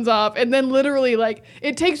glove comes off, and then literally, like,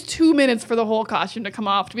 it takes 2 minutes for the whole costume to come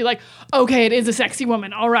off to be like, okay, it is a sexy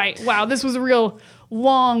woman. All right. Wow, this was a real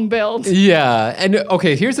long build. Yeah. And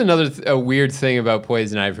okay, here's another a weird thing about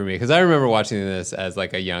Poison Ivy for me because I remember watching this as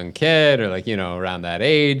like a young kid or like, around that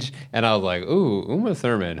age. And I was like, ooh, Uma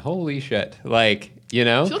Thurman. Holy shit. Like, She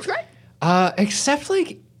looks great. Except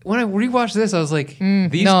like, when I rewatched this, I was like,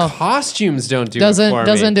 these costumes don't do it for me.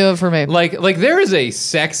 Doesn't do it for me. Like there is a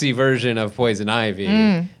sexy version of Poison Ivy.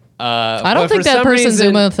 I don't think that person's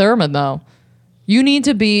Uma Thurman though. You need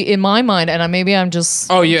to be, in my mind, and maybe I'm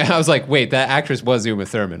just. Oh yeah, I was like, wait, that actress was Uma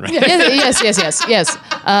Thurman, right? Yes.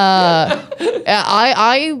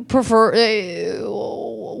 I prefer.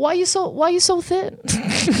 Why you so thin?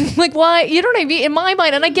 Like why? You know what I mean? In my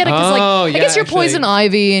mind, and I get it because I guess you're Poison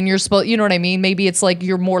Ivy, and you're supposed. You know what I mean? Maybe it's like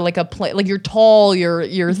you're more like like you're tall,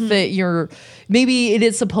 you're thick, you're. Maybe it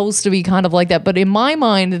is supposed to be kind of like that, but in my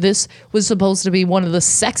mind, this was supposed to be one of the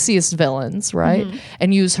sexiest villains, right?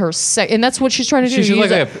 And use her and that's what she's trying to do. She should use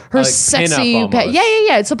like her like sexy, pin-up almost.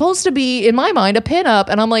 yeah. It's supposed to be, in my mind, a pin-up,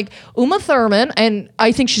 and I'm like Uma Thurman, and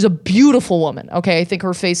I think she's a beautiful woman. Okay, I think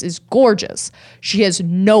her face is gorgeous. She has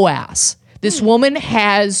no ass. This woman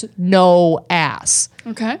has no ass.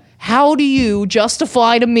 Okay. How do you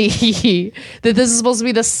justify to me that this is supposed to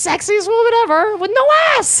be the sexiest woman ever with no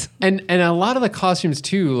ass? And a lot of the costumes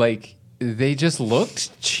too, like they just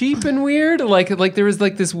looked cheap and weird. Like there was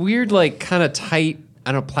like this weird like kind of tight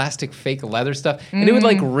I don't know, plastic fake leather stuff. And it would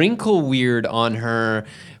like wrinkle weird on her,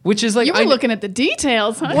 which is like... You were looking at the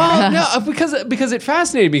details, huh? Well, no, because it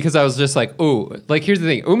fascinated me because I was just like, ooh, like here's the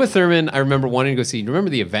thing. Uma Thurman, I remember wanting to go see. Remember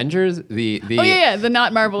the Avengers? The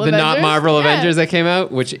not Marvel Avengers. The not Marvel Avengers that came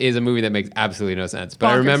out, which is a movie that makes absolutely no sense. But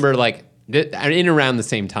I remember like in around the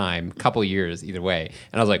same time, couple years either way,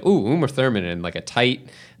 and I was like, ooh, Uma Thurman in like a tight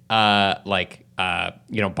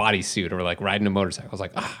bodysuit or like riding a motorcycle. I was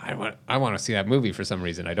like, I want to see that movie for some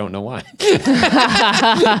reason. I don't know why.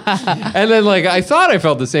 And then like I thought I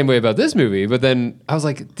felt the same way about this movie, but then I was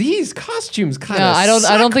like, these costumes kind of. I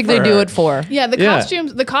don't think they do it for. Yeah,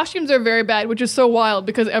 the costumes are very bad, which is so wild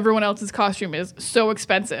because everyone else's costume is so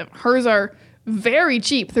expensive. Hers are very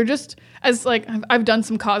cheap. They're just as like I've done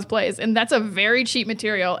some cosplays and that's a very cheap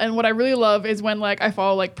material. And what I really love is when like I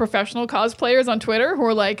follow like professional cosplayers on Twitter who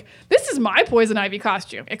are like, this is my Poison Ivy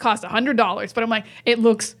costume. It cost $100, but I'm like, it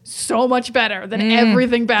looks so much better than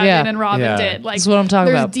everything Batman and Robin did. Like, that's what I'm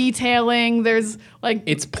talking about. There's detailing. There's like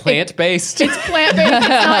it's plant-based. It's plant-based. It's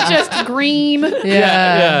not just green.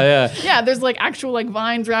 Yeah. There's like actual like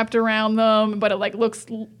vines wrapped around them, but it like looks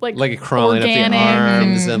like crawling organic. up the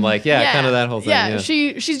arms and like kind of that whole thing. Yeah,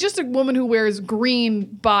 she's just a woman who wears green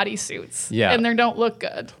bodysuits. Yeah, and they don't look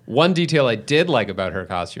good. One detail I did like about her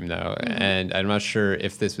costume though, and I'm not sure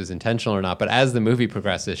if this was intentional or not, but as the movie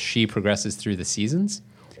progresses, she progresses through the seasons.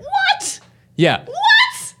 What? Yeah.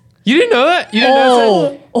 What? You didn't know that? You didn't know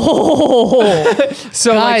that?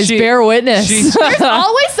 So guys, like bear witness. There's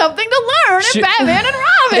always something to learn in Batman and Robin.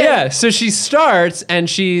 Yeah, so she starts and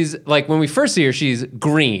she's like, when we first see her, she's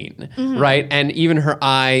green, right? And even her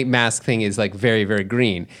eye mask thing is like very, very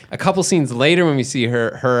green. A couple scenes later when we see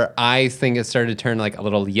her, her eye thing has started to turn like a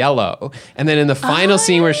little yellow. And then in the final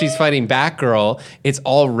scene where she's fighting Batgirl, it's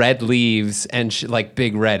all red leaves and like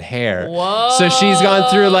big red hair. Whoa. So she's gone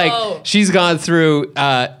through,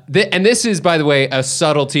 and this is, by the way, a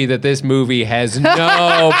subtlety that this movie has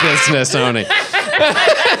no business owning.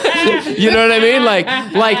 You know what I mean? Like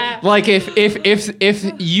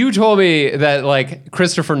if you told me that like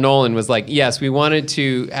Christopher Nolan was like, yes, we wanted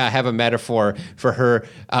to have a metaphor for her,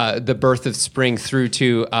 the birth of spring through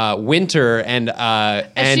to winter and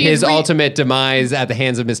his ultimate demise at the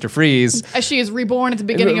hands of Mr. Freeze. As she is reborn at the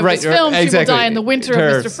beginning of this film, she will die in the winter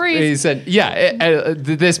of Mr. Freeze. He said,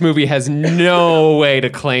 this movie has no way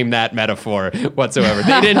to claim that metaphor whatsoever.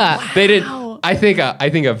 They didn't. I think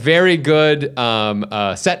a very good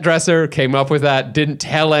set dresser came up with that, didn't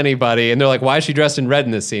tell anybody, and they're like, why is she dressed in red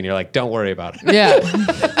in this scene? You're like, don't worry about it. Yeah.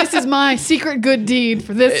 This is my secret good deed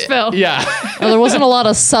for this film. Yeah. Well, there wasn't a lot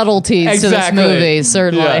of subtleties to this movie,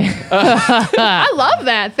 certainly. Yeah. I love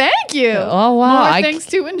that. Thank you. Oh, wow. More things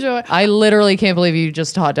to enjoy. I literally can't believe you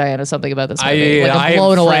just taught Diana something about this movie. I'm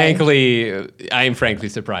blown away. I am frankly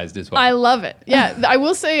surprised as well. I love it. Yeah, I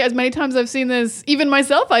will say as many times I've seen this, even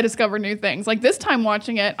myself, I discover new things. Like this time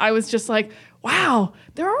watching it, I was just like, wow,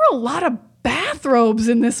 there are a lot of bathrobes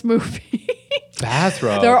in this movie.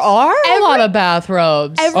 Bathrobes? There are a lot of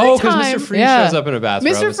bathrobes. Because Mr. Freeze shows up in a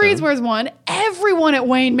bathrobe. Mr. Freeze wears one. Everyone at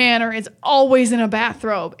Wayne Manor is always in a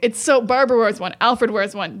bathrobe. It's so Barbara wears one, Alfred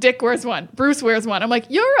wears one, Dick wears one, Bruce wears one. I'm like,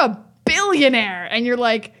 you're a billionaire, and you're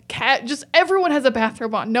like, just everyone has a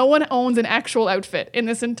bathrobe on. No one owns an actual outfit in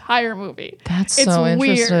this entire movie. That's it's so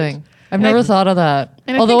weird. Interesting. I've never thought of that.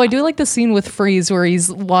 Although I do like the scene with Freeze where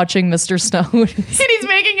he's watching Mr. Snow. And he's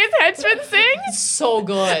making his henchmen sing. So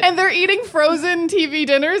good. And they're eating frozen TV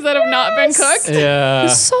dinners that have not been cooked. Yeah.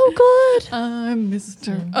 It's so good. I'm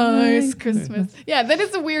Mr. Ice Christmas. Yeah, that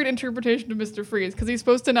is a weird interpretation of Mr. Freeze because he's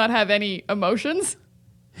supposed to not have any emotions.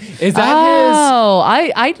 Is that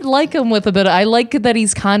I like him with a bit. I like that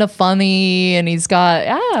he's kind of funny and he's got.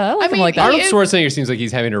 I like him like that. Arnold Schwarzenegger seems like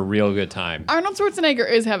he's having a real good time. Arnold Schwarzenegger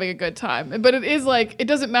is having a good time, but it is like it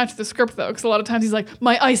doesn't match the script though, because a lot of times he's like,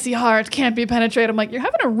 "My icy heart can't be penetrated." I'm like, "You're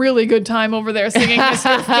having a really good time over there singing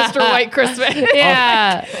Mr. White Christmas."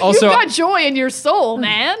 Yeah. Also, you've got joy in your soul,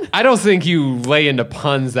 man. I don't think you lay into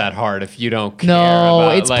puns that hard if you don't care. No,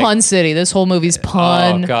 about, it's Pun City. This whole movie's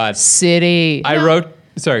Pun City. I wrote.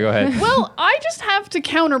 Sorry, go ahead. Well, I just have to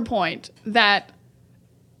counterpoint that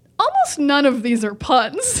almost none of these are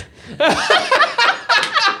puns. What?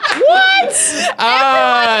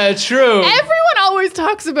 True. Everyone always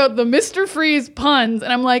talks about the Mr. Freeze puns,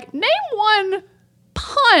 and I'm like, name one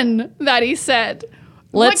pun that he said.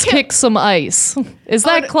 Let's kick some ice. Is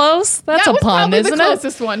that close? That's a pun, isn't it? That was the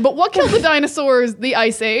closest one. But what killed the dinosaurs, the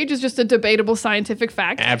Ice Age, is just a debatable scientific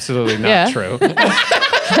fact. Absolutely not true. It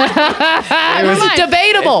was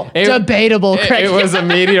debatable. Debatable. It was a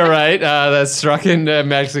meteorite that struck in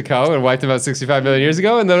Mexico and wiped about 65 million years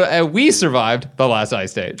ago, and we survived the last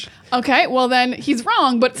ice age. Okay, well then he's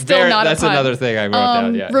wrong, but still not a pun. That's another thing I wrote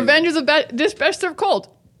down. Yeah, revenge is a dish best served cold.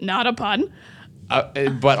 Not a pun.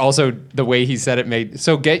 But also the way he said it made...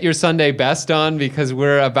 So get your Sunday best on because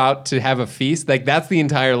we're about to have a feast. Like, that's the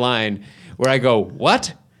entire line where I go,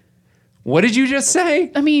 what? What did you just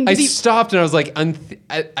say? I mean... I stopped and I was like...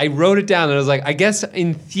 I wrote it down and I was like, I guess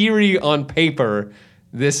in theory on paper,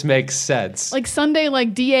 this makes sense. Like Sunday,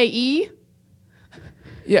 like DAE?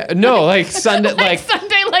 Yeah, no, like Sunday... like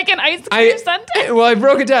Sunday, like an ice cream Sunday? Well, I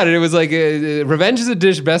broke it down and it was like, revenge is a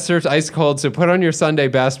dish best served ice cold, so put on your Sunday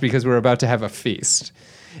best because we're about to have a feast.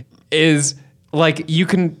 Is... Like you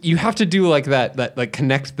have to do like that like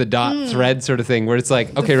connect the dot thread sort of thing where it's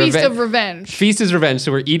like, okay, feast of revenge. Feast is revenge.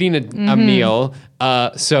 So we're eating a meal.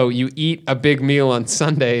 So you eat a big meal on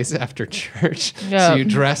Sundays after church. Yeah. So you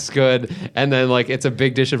dress good, and then like it's a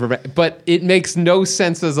big dish of revenge. But it makes no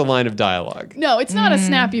sense as a line of dialogue. No, it's not a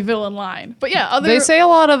snappy villain line. But yeah, they say a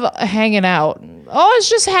lot of hanging out. Oh, it's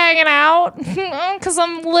just hanging out because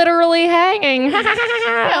I'm literally hanging.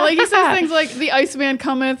 Yeah, like he says things like the Iceman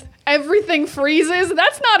cometh. Everything freezes.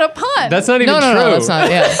 That's not a pun. That's not even true. No, that's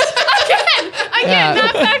not. Yeah. Again,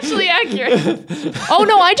 not factually accurate. Oh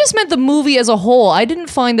no, I just meant the movie as a whole. I didn't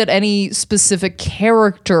find that any specific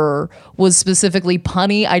character was specifically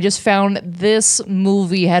punny. I just found this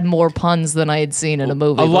movie had more puns than I had seen in a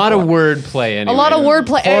movie. A lot of wordplay. Anyway. A lot of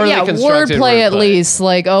wordplay. Yeah, wordplay at least.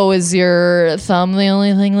 Like, oh, is your thumb the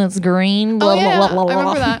only thing that's green? Blah, blah, blah, blah, I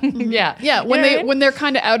remember that. Yeah. Yeah, when they're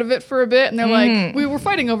kind of out of it for a bit and they're like, we were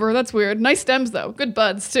fighting over her. That's weird. Nice stems though. Good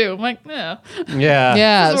buds too. I'm like, yeah.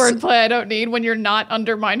 Yeah. This is wordplay I don't need when you're not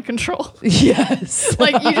under mind control. Yes.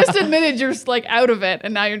 Like you just admitted you're just like out of it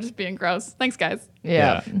and now you're just being gross. Thanks guys.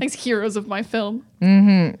 Yeah. Thanks heroes of my film.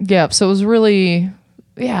 Yeah. So it was really,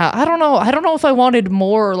 I don't know if I wanted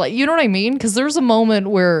more, like, you know what I mean? Because there's a moment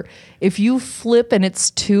where if you flip and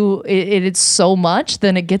it's it's so much,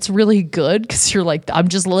 then it gets really good because you're like, I'm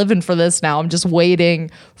just living for this now. I'm just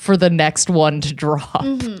waiting for the next one to drop.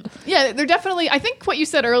 Yeah, they're definitely, I think what you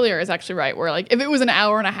said earlier is actually right, where like if it was an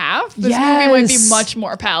hour and a half, this movie might be much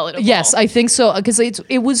more palatable. Yes, I think so. Because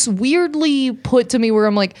it was weirdly put to me where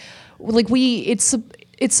I'm like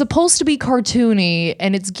it's supposed to be cartoony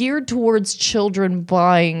and it's geared towards children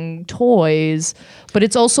buying toys, but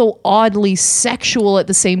it's also oddly sexual at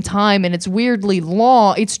the same time, and it's weirdly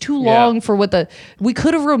long. It's too long for we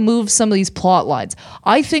could have removed some of these plot lines.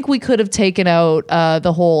 I think we could have taken out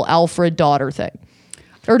the whole Alfred daughter thing.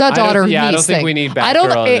 Or not daughter, niece thing. I don't think we need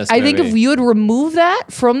Batgirl in this movie. I think if you had removed that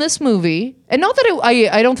from this movie, and not that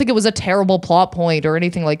I don't think it was a terrible plot point or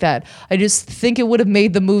anything like that. I just think it would have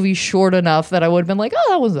made the movie short enough that I would have been like,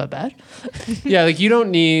 oh, that wasn't that bad. Yeah, like you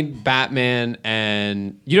don't need Batman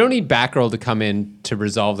and you don't need Batgirl to come in to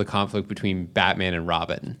resolve the conflict between Batman and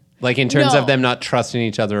Robin. Like in terms of them not trusting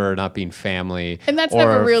each other or not being family. And that's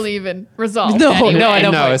never really even resolved. No, anyway.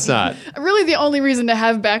 no, it's not. Really the only reason to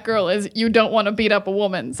have Batgirl is you don't want to beat up a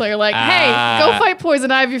woman. So you're like, hey, go fight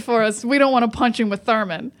Poison Ivy for us. We don't want to punch him with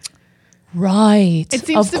Thurman. Right.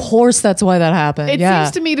 Of course that's why that happened. It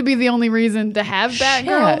seems to me to be the only reason to have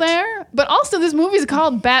Batgirl there. But also this movie's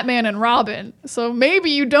called Batman and Robin. So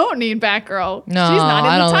maybe you don't need Batgirl. No, she's not in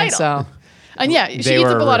I the don't title. think so. And yeah, she eats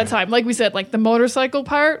up a lot of time. Like we said, like the motorcycle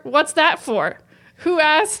part, what's that for? Who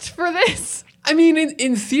asked for this? I mean,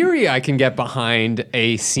 in theory, I can get behind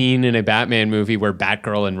a scene in a Batman movie where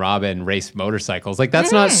Batgirl and Robin race motorcycles. Like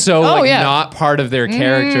that's not so not part of their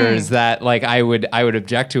characters that like I would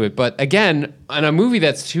object to it. But again, in a movie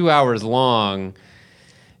that's 2 hours long,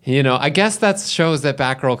 you know, I guess that shows that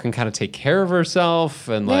Batgirl can kind of take care of herself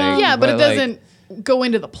and like but it doesn't go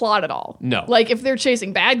into the plot at all. No. Like if they're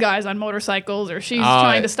chasing bad guys on motorcycles or she's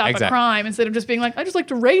trying to stop a crime instead of just being like, I just like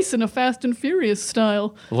to race in a Fast and Furious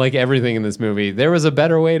style. Like everything in this movie, there was a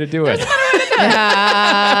better way to do it. Well,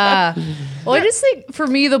 I just think for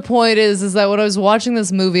me, the point is that when I was watching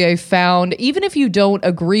this movie, I found even if you don't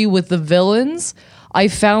agree with the villains, I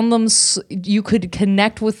found them, you could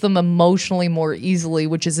connect with them emotionally more easily,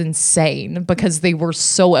 which is insane because they were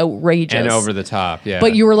so outrageous. And over the top, yeah.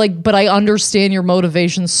 But you were like, but I understand your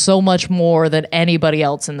motivations so much more than anybody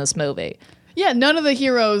else in this movie. Yeah, none of the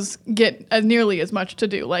heroes get nearly as much to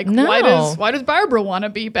do. Like, why does Barbara want to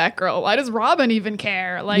be Batgirl? Why does Robin even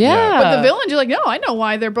care? Like, but the villains, you're like, no, I know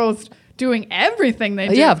why they're both doing everything they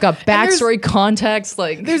do. Yeah, I've got backstory, context.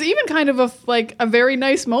 Like, there's even kind of a very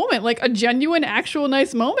nice moment, like a genuine, actual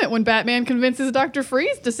nice moment when Batman convinces Dr.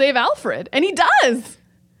 Freeze to save Alfred, and he does.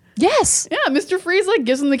 yes. Yeah, Mr. Freeze like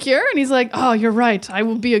gives him the cure, and he's like, "Oh, you're right. I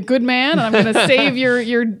will be a good man, and I'm going to save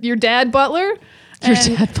your dad butler." Your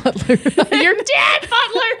dad butler. Your dad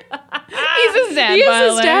butler. He's his dad He butler.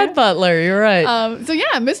 is his dad butler. You're right. So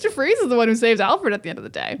yeah, Mr. Freeze is the one who saves Alfred at the end of the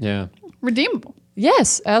day. Yeah. Redeemable.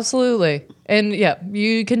 Yes, absolutely. And yeah,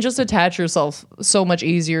 you can just attach yourself so much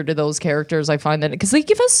easier to those characters. I find that because they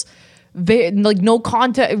give us no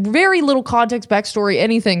context, very little context, backstory,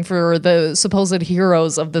 anything for the supposed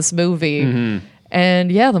heroes of this movie.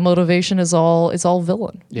 And yeah, the motivation is all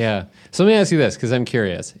villain. Yeah. So let me ask you this, because I'm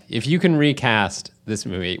curious. If you can recast this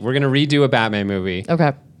movie, we're going to redo a Batman movie.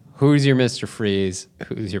 Okay. Who's your Mr. Freeze?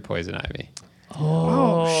 Who's your Poison Ivy?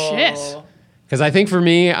 Oh shit. Because I think for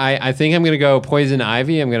me, I think I'm going to go Poison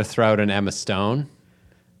Ivy. I'm going to throw out an Emma Stone.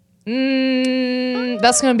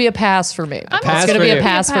 That's going to be a pass for me. pass It's going to for be you. a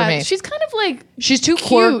pass for me. She's kind of like She's too cute.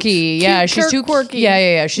 quirky. Yeah, she's too quirky.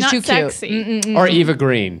 Yeah. She's Not too cute. sexy. Or Eva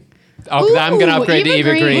Green. Oh, I'm going to Ooh, upgrade to Eva Eva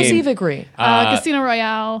Green. Green. Who's Eva Green? Casino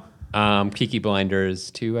Royale. Peaky Blinders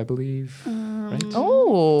 2, I believe. Right?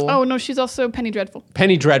 Oh no, she's also Penny Dreadful.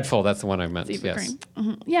 Penny Dreadful. That's the one I meant. Eva Yes.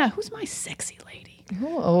 Green. Yeah, who's my sexy lady?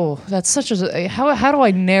 Oh, that's such a. How do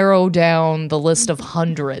I narrow down the list of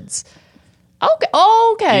hundreds?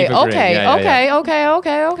 Okay. Eva Green.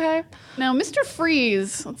 Okay. Now, Mr.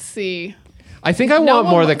 Freeze. Let's see. I think I No want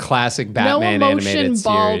more of emo- the classic No Batman emotion, animated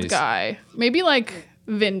bald series. guy. Maybe like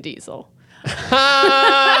Vin Diesel. Just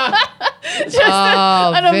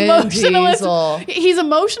an Vin emotionalist. Diesel. He's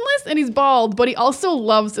emotionless and he's bald, but he also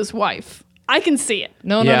loves his wife. I can see it.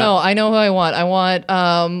 No. I know who I want. I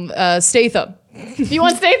want Statham. You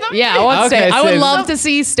want Statham? Yeah, I want Okay, Statham. I would Statham. love to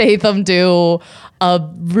see Statham do a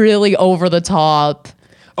really over the top.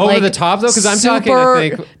 Over the top, though? Because I'm talking, I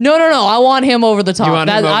think... No. I want him over the top. You want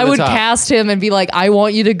him over I the would top. cast him and be like, I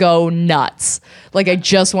want you to go nuts. Like, I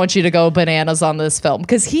just want you to go bananas on this film.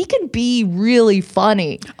 Because he can be really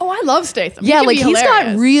funny. Oh, I love Statham. Yeah, He can like be he's got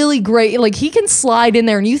hilarious. really great, like he can slide in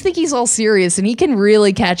there and you think he's all serious and he can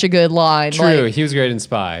really catch a good line. True. Like, He was great in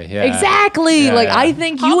Spy. Yeah. exactly. Yeah, like yeah. I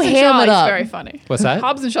think Hobbs you and ham Shaw it is up. very funny. What's that?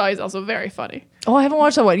 Hobbs and Shaw is also very funny. Oh, I haven't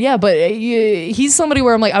watched that one. Yeah, but he's somebody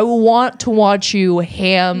where I'm like, I want to watch you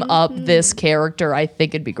ham up this character. I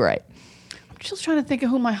think it'd be great. I'm just trying to think of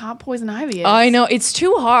who my hot Poison Ivy is. I know it's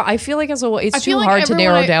too hard. I feel like it's I too feel like hard to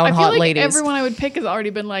everyone narrow down I feel hot like ladies. Everyone I would pick has already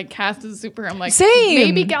been like cast as a superhero. I'm like, Same.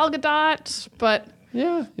 maybe Gal Gadot, but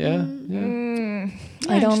Yeah.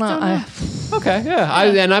 I don't know. Okay, yeah.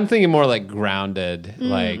 And I'm thinking more like grounded,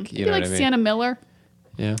 like, you maybe know like what I mean? Sienna Miller,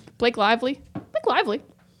 Yeah. Blake Lively.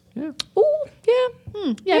 Yeah. Ooh,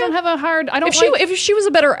 yeah. Yeah, I don't have a hard. I don't. If she was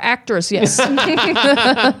a better actress, yes.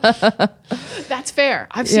 That's fair.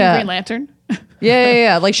 I've seen Yeah. Green Lantern.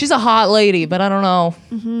 Yeah. Like she's a hot lady, but I don't know.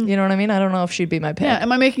 You know what I mean? I don't know if she'd be my pick. Yeah.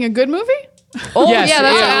 Am I making a good movie? Oh, Yes,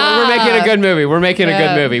 we're making a good movie. We're making a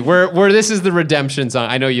Yeah. good movie. We're this is the redemption song.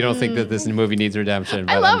 I know you don't think that this movie needs redemption.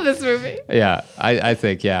 But I love this movie. Yeah, I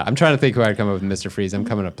think, yeah. I'm trying to think who I'd come up with Mr. Freeze. I'm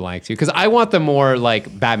coming up blank too. Because I want the more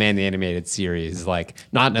like Batman the Animated Series, like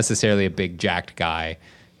not necessarily a big jacked guy,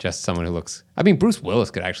 just someone who looks. I mean, Bruce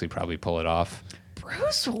Willis could actually probably pull it off.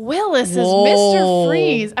 Bruce Willis is Whoa. Mr.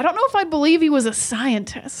 Freeze. I don't know if I'd believe he was a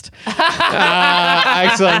scientist.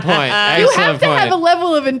 Excellent point. You Excellent have to point. have a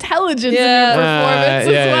level of intelligence Yeah. in your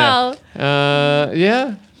performance as well.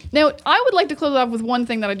 Yeah. Now, I would like to close off with one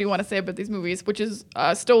thing that I do want to say about these movies, which is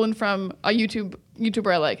stolen from a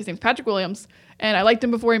YouTuber I like. His name's Patrick Williams, and I liked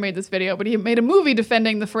him before he made this video, but he made a movie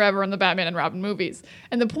defending the Forever and the Batman and Robin movies.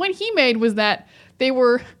 And the point he made was that they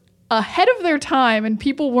were ahead of their time and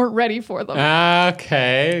people weren't ready for them.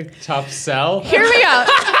 Okay. Tough sell. Hear me out.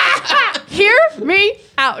 Hear me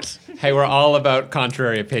out. Hey, we're all about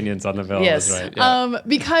contrary opinions on the villains, Yes. right? Yeah.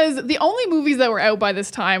 Because the only movies that were out by this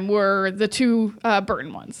time were the two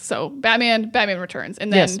Burton ones. So Batman Returns,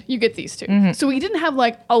 and then Yes. you get these two. So we didn't have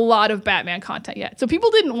like a lot of Batman content yet. So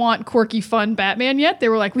people didn't want quirky, fun Batman yet. They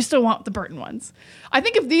were like, we still want the Burton ones. I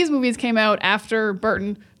think if these movies came out after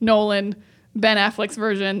Burton, Nolan, Ben Affleck's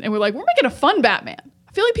version, and we're like, we're making a fun Batman,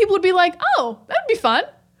 I feel like people would be like, oh, that'd be fun.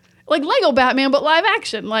 Like Lego Batman, but live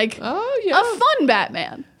action. Like a fun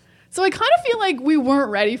Batman. So I kind of feel like we weren't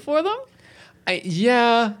ready for them.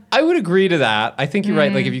 Yeah, I would agree to that. I think you're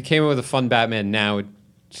right. Like if you came up with a fun Batman now, it would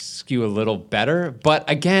skew a little better. But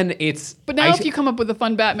again, it's... But now if you come up with a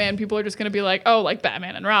fun Batman, people are just going to be like, oh, like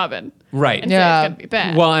Batman and Robin. Right. And Yeah. say it's going to be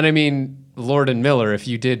bad. Well, and I mean, Lord and Miller, if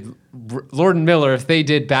they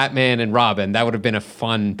did Batman and Robin, that would have been a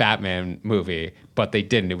fun Batman movie. But they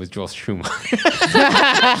didn't. It was Joel Schumacher. You know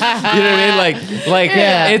what I mean?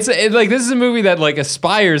 It's this is a movie that like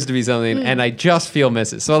aspires to be something, and I just feel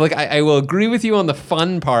misses. So like I will agree with you on the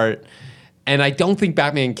fun part, and I don't think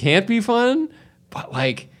Batman can't be fun, but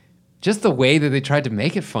like just the way that they tried to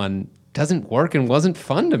make it fun doesn't work and wasn't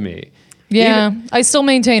fun to me. Yeah, I still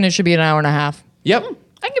maintain it should be an hour and a half. Yep.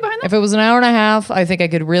 I can get behind that. If it was an hour and a half, I think I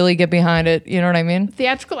could really get behind it. You know what I mean?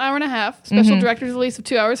 Theatrical hour and a half. Special director's release of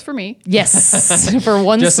 2 hours for me. Yes, for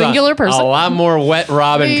one Just singular person. A lot more wet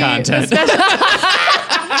Robin content.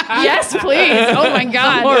 Yes, please. Oh my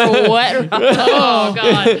God. Or wet. Oh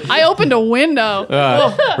God. I opened a window.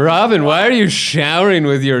 Robin, why are you showering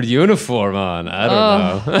with your uniform on? I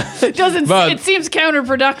don't know. It seems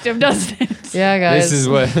counterproductive, doesn't it? Yeah, guys. This is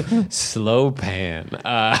what slow pan.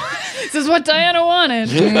 This is what Diana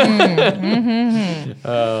wanted.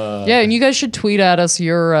 Yeah, and you guys should tweet at us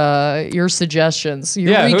your suggestions,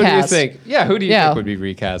 your recasts. Who do you think? Yeah, who do you think would be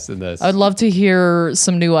recast in this? I'd love to hear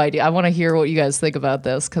some new ideas. I want to hear what you guys think about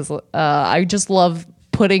this because I just love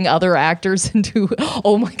putting other actors into.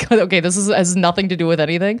 Oh my God! Okay, this has nothing to do with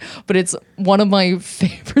anything, but it's one of my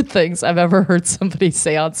favorite things I've ever heard somebody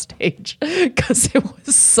say on stage because it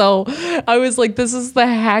was so. I was like, this is the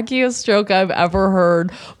hackiest joke I've ever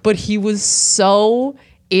heard, but he was so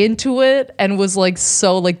into it and was like,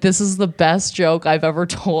 so like, this is the best joke I've ever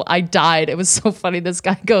told. I died. It was so funny. This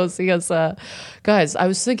guy goes, guys, I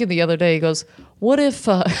was thinking the other day, he goes, what if,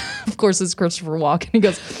 of course it's Christopher Walken. He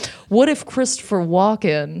goes, what if Christopher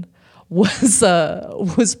Walken was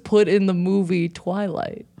put in the movie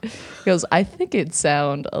Twilight? He goes, I think it'd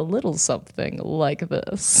sound a little something like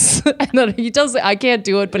this. And then he does it. I can't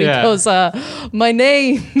do it, but he goes, my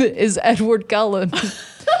name is Edward Cullen.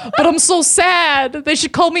 But I'm so sad. They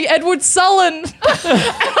should call me Edward Sullen. And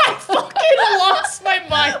I fucking lost my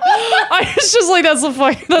mind. I was just like, that's the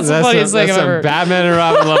funniest thing I've ever heard. Batman and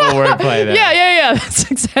Robin level wordplay there. Yeah. That's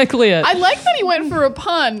exactly it. I like that he went for a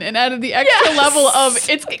pun and added the extra level of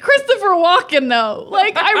it's Christopher Walken though.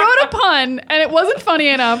 Like I wrote a pun and it wasn't funny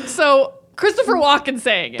enough, so Christopher Walken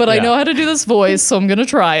saying it. But I know how to do this voice, so I'm gonna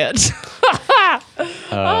try it.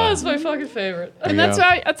 It's my fucking favorite. And that's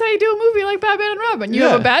how you do a movie like Batman and Robin. You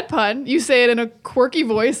have a bad pun, you say it in a quirky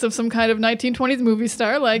voice of some kind of 1920s movie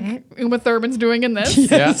star like Uma Thurman's doing in this.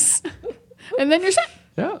 Yes. And then you're set.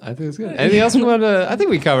 Yeah, I think it's good. Anything else we want to? I think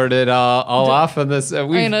we covered it all off on this.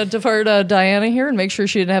 I'm gonna defer to Diana here and make sure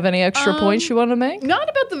she didn't have any extra points she wanted to make. Not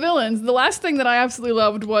about the villains. The last thing that I absolutely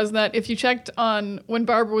loved was that if you checked on when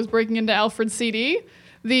Barbara was breaking into Alfred's CD,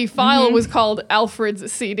 the file was called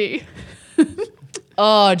Alfred's CD.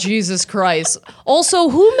 Oh, Jesus Christ. Also,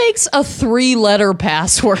 who makes a 3-letter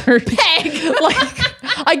password? Peg.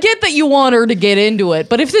 I get that you want her to get into it,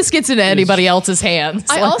 but if this gets into anybody else's hands.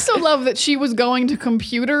 I also love that she was going to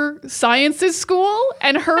computer sciences school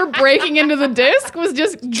and her breaking into the disc was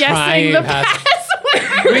just guessing the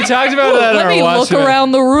password. We talked about that. Let me look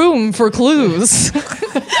around the room for clues.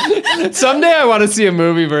 Someday I want to see a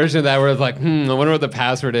movie version of that where it's like, I wonder what the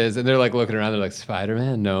password is. And they're like looking around. They're like,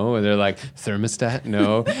 Spider-Man? No. And they're like, thermostat?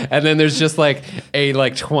 No. And then there's just like a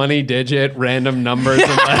 20-digit random numbers and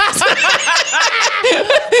letters.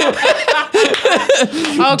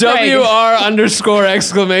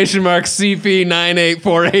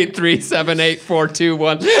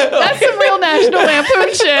 WR_!CP9848378421. That's some real National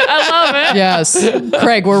Lampoon shit. I love it. Yes.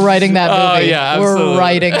 Craig, we're writing that movie. Oh, yeah, absolutely. We're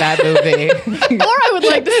writing that movie. Or I would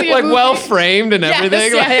like to see a movie. Well framed and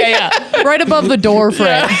everything. Yeah. Right above the door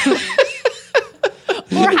frame.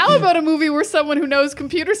 Or how about a movie where someone who knows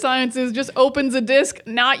computer sciences just opens a disk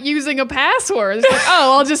not using a password? It's like,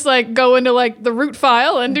 I'll just go into the root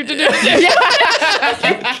file and do.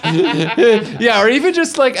 Yeah, or even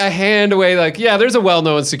just a hand away. There's a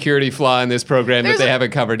well-known security flaw in this program that they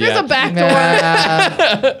haven't covered yet. There's a backdoor.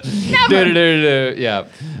 Never. Yeah.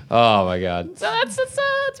 Oh my God. So that's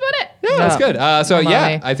about it. Yeah, that's good. I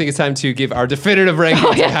think it's time to give our definitive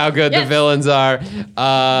ranking of how good the villains are.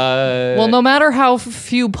 Well, no matter how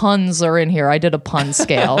few puns are in here, I did a pun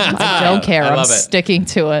scale. I don't care. I'm sticking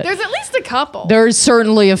to it. There's at least a couple. There's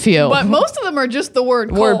certainly a few. But most of them are just the word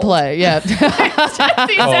cold. Wordplay, yeah.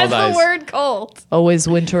 It says the word cold. Always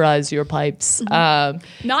winterize your pipes. Not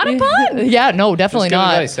a pun. Yeah, no, definitely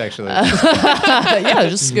not. Nice, actually. Yeah,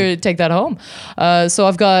 just gonna take that home. So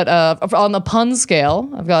I've got on the pun scale,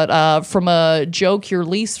 I've got from a joke your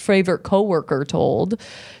least favorite coworker told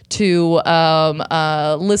to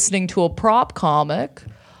listening to a prop comic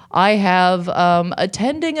I have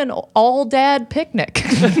attending an all-dad picnic.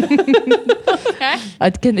 Okay.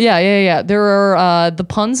 Yeah. There are the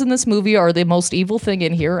puns in this movie are the most evil thing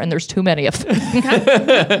in here, and there's too many of them.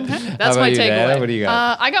 That's my takeaway. What do you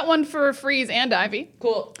got? I got one for Freeze and Ivy.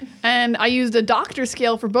 Cool. And I used a doctor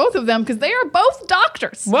scale for both of them because they are both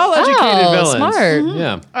doctors. Well-educated villains. Smart.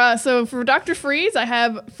 Yeah. So for Dr. Freeze, I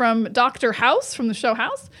have from Dr. House, from the show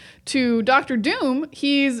House, to Dr. Doom,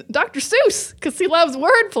 he's Dr. Seuss because he loves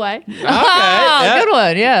wordplay. Okay. Yeah. Good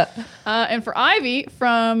one, yeah. And for Ivy,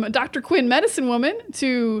 from Dr. Quinn, Medicine Woman,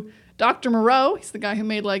 to Dr. Moreau, he's the guy who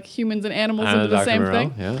made like humans and animals into the Dr. same Moreau,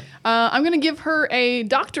 thing. yeah. I'm going to give her a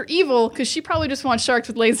Dr. Evil because she probably just wants sharks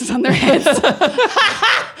with lasers on their heads.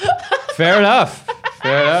 Fair enough.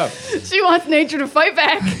 She wants nature to fight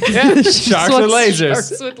back. Yeah. Sharks with lasers.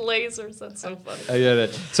 Sharks with lasers. That's so funny. I get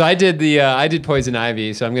it. So I did Poison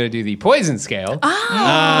Ivy. So I'm going to do the poison scale. So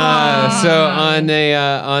on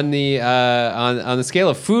the scale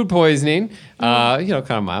of food poisoning, kind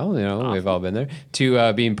of mild. We've all been there.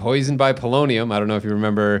 To being poisoned by polonium. I don't know if you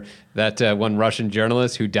remember that one Russian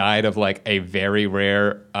journalist who died of like a very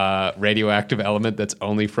rare radioactive element that's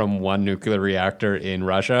only from one nuclear reactor in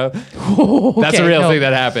Russia. That's a real thing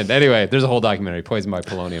that happened. Anyway, there's a whole documentary, Poisoned by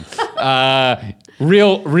Polonium.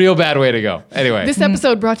 Real bad way to go. Anyway, this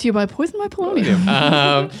episode brought to you by Poison by Polonium.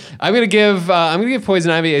 I'm gonna give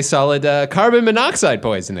Poison Ivy a solid carbon monoxide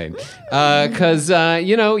poisoning because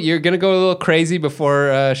you're gonna go a little crazy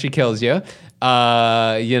before she kills you.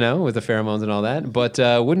 With the pheromones and all that, but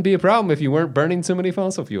wouldn't be a problem if you weren't burning so many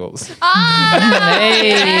fossil fuels. Hey.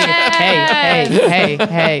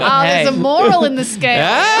 There's a moral in the scale.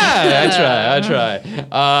 I try.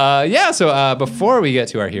 So before we get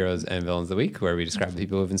to our heroes and villains of the week, where we describe the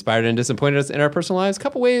people who have inspired and disappointed us in our personal lives, a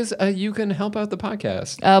couple ways you can help out the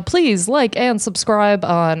podcast. Please like and subscribe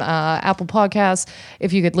on Apple Podcasts.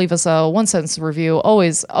 If you could leave us a 1-sentence review,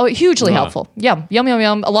 always hugely helpful. Yeah,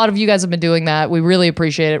 yum. A lot of you guys have been doing that. We really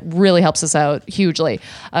appreciate it. Really helps us out hugely.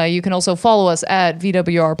 You can also follow us at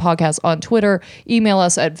VWR Podcast on Twitter. Email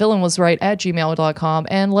us at villainwasright@gmail.com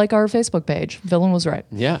and like our Facebook page, Villain Was Right.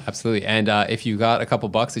 Yeah, absolutely. And if you got a couple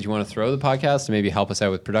bucks that you want to throw the podcast to maybe help us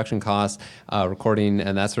out with production costs, recording,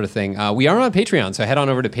 and that sort of thing, we are on Patreon. So head on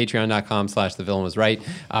over to patreon.com/thevillainwasright.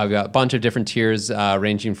 We've got a bunch of different tiers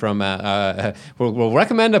ranging from we'll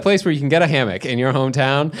recommend a place where you can get a hammock in your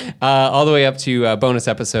hometown all the way up to bonus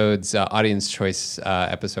episodes, audience choice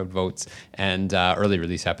episode votes, and early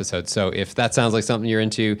release episodes. So if that sounds like something you're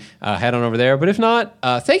into, head on over there. But if not,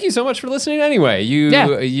 thank you so much for listening anyway.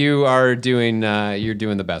 You are doing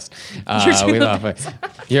the best. I was going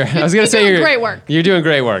to say you're doing great work. You're doing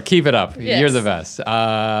great work. Keep it up. Yes. You're the best.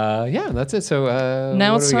 That's it. So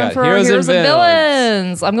now it's time for heroes our heroes and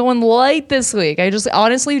villains. I'm going light this week. I just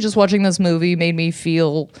honestly watching this movie made me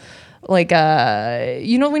feel like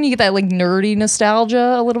when you get that like nerdy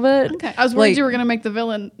nostalgia a little bit. Okay, I was worried you were gonna make the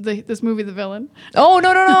villain, this movie, the villain. Oh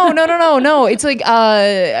no! It's like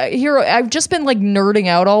here I've just been like nerding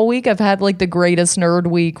out all week. I've had like the greatest nerd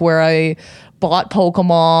week where I bought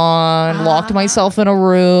Pokemon, locked myself in a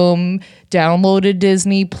room, downloaded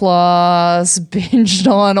Disney Plus, binged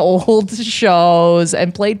on old shows,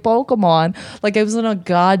 and played Pokemon like I was in a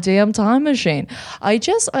goddamn time machine.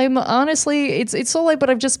 I'm honestly, it's so late,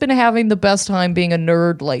 but I've just been having the best time being a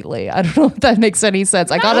nerd lately. I don't know if that makes any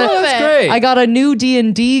sense. I got a new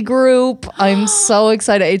D&D group. I'm so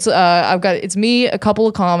excited. It's me, a couple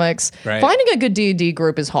of comics. Right. Finding a good D&D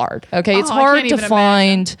group is hard. Okay, it's I hard can't to even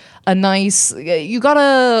find a nice. You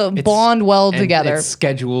gotta bond well together. It's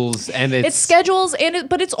schedules and it's schedules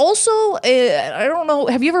but it's also I don't know.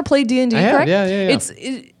 Have you ever played D&D? Correct? Yeah.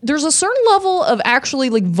 There's a certain level of actually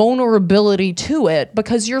like vulnerability to it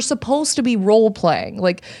because you're supposed to be role playing.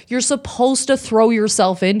 Like you're supposed to throw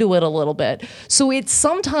yourself into it a little bit. So it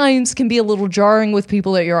sometimes can be a little jarring with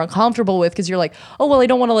people that you're uncomfortable with because you're like, oh well, I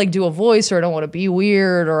don't want to like do a voice or I don't want to be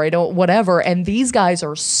weird or I don't whatever. And these guys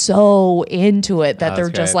are so into it that they're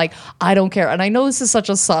just like, I don't care. And I know this is such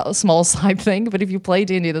a small side thing, but if you play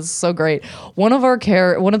D&D, this is so great. One of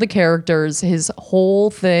the characters, his whole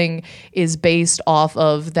thing is based off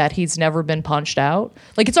of that he's never been punched out.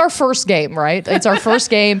 Like it's our first game, right? It's our first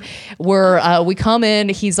game where we come in.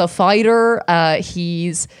 He's a fighter.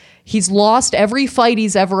 He's lost every fight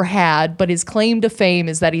he's ever had, but his claim to fame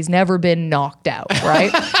is that he's never been knocked out,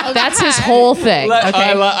 right? That's his whole thing.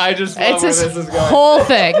 Okay? I just love where this is going. Whole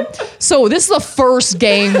thing. So this is the first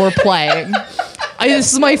game we're playing.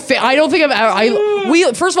 This is my I don't think I've ever.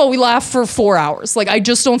 First of all, we laughed for 4 hours. Like, I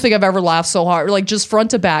just don't think I've ever laughed so hard, like just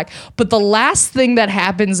front to back. But the last thing that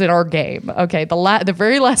happens in our game, okay, the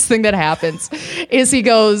very last thing that happens is he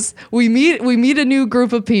goes, we meet a new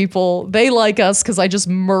group of people. They like us because I just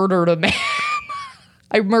murdered a man.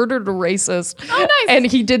 I murdered a racist. Oh, nice.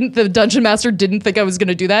 And the dungeon master didn't think I was going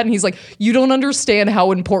to do that. And he's like, you don't understand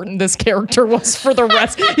how important this character was for the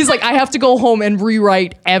rest. He's like, I have to go home and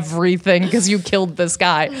rewrite everything because you killed this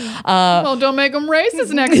guy. Well, don't make him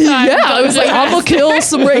racist next time. Yeah, I was like, I'm going to kill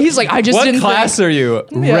some He's like, I just what didn't class are you?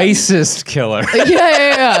 Yeah. Racist killer.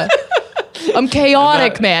 Yeah. I'm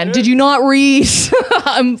chaotic, man. Did you not read?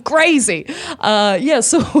 I'm crazy.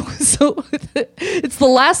 So it's the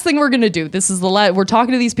last thing we're going to do. This is we're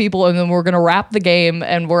talking to these people and then we're going to wrap the game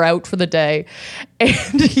and we're out for the day.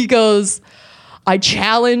 And he goes, I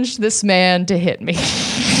challenged this man to hit me.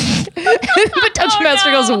 And the dungeon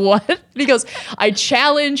master goes, what? And he goes, I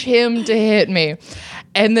challenge him to hit me.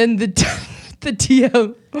 And then the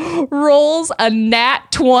DM rolls a nat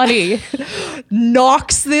 20,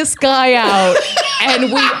 knocks this guy out, and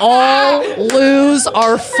we all lose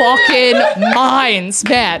our fucking minds,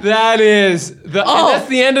 man. That's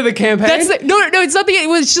the end of the campaign? No, it's not it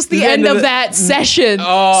was just the end of that session.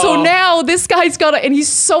 Oh. So now this guy's and he's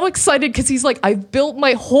so excited because he's like, I've built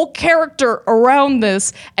my whole character around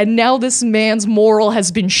this, and now this man's moral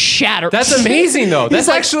has been shattered. That's amazing, though. That's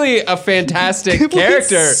like, actually a fantastic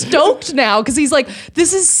character. He's stoked now because he's like,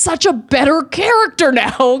 this is such a better character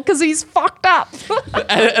now because he's fucked up.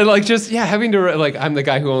 and like, just, having to, like, I'm the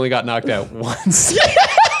guy who only got knocked out once.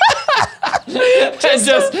 Just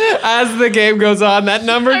as the game goes on, that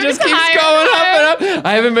number just keeps going up and up.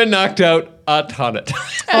 I haven't been knocked out a ton of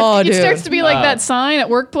times. Oh, It starts to be like that sign at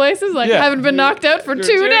workplaces, like, haven't been knocked out for 2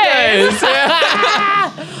 days.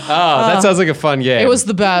 That sounds like a fun game. It was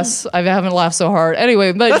the best. I haven't laughed so hard.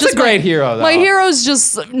 Anyway, but That's just a great hero, though. My hero's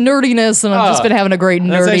just nerdiness, and I've just been having a great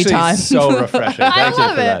nerdy time. So refreshing. I Thank you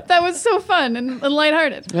love for it. That was so fun and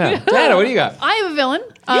lighthearted. Yeah. Diana, what do you got? I have a villain,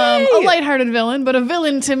 a lighthearted villain, but a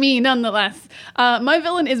villain to me nonetheless. My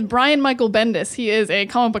villain is Brian Michael Bendis. He is a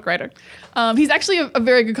comic book writer. He's actually a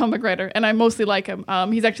very good comic book writer, and I mostly like him.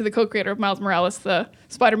 He's actually the co-creator of Miles Morales, the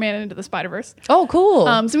Spider-Man Into the Spider-Verse. Oh, cool.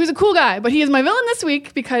 So he's a cool guy, but he is my villain this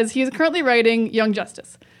week because he is currently writing Young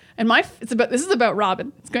Justice. And this is about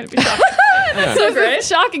Robin. It's going to be shocking. So great.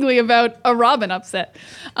 Shockingly about a Robin upset.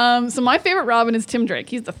 So my favorite Robin is Tim Drake.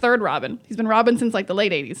 He's the third Robin. He's been Robin since like the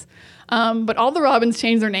late 80s. But all the Robins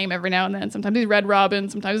change their name every now and then. Sometimes he's Red Robin,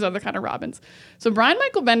 sometimes he's other kind of Robins. So Brian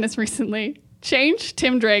Michael Bendis recently changed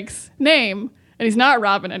Tim Drake's name, and he's not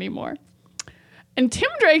Robin anymore. And Tim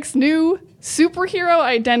Drake's new superhero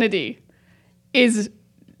identity is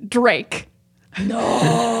Drake.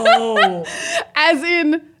 No. As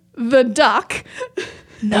in the duck.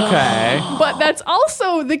 No. Okay. But that's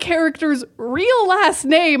also the character's real last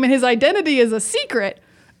name, and his identity is a secret.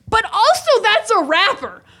 But also, that's a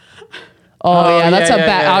rapper. Oh, yeah, that's yeah, a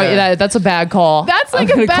bad. yeah. That's a bad call. That's like I'm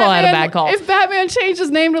gonna if call that Batman, a bad call. if Batman changed his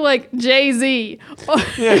name to like Jay-Z.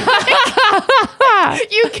 You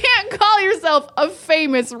can't call yourself a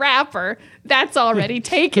famous rapper. That's already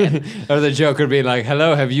taken. Or the Joker being like,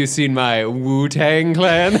 hello, have you seen my Wu-Tang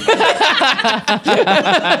Clan?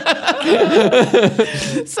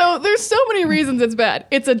 So there's so many reasons it's bad.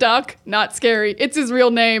 It's a duck, not scary. It's his real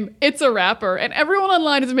name. It's a rapper. And everyone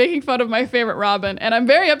online is making fun of my favorite Robin. And I'm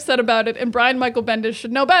very upset about it. And Brian Michael Bendis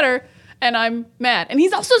should know better. And I'm mad. And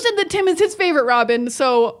he's also said that Tim is his favorite Robin.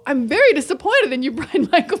 So I'm very disappointed in you, Brian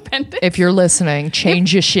Michael Bendis. If you're listening,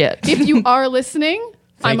 change your shit. If you are listening,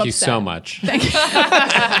 I'm Thank you upset. so much. No. That's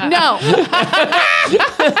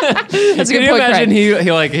a Can good you point, imagine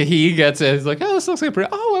Craig. he gets it? He's like, oh, this looks like pretty.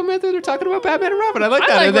 Oh, they're talking about Batman and Robin. I like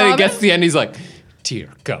that. like And then he Robin. gets to the end. He's like,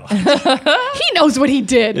 dear God. He knows what he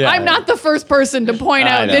did. Yeah. I'm not the first person to point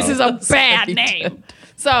I out know. this is a bad he name.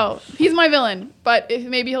 So he's my villain, but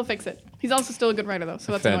maybe he'll fix it. He's also still a good writer, though,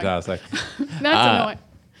 so that's Fantastic. annoying. That's annoying.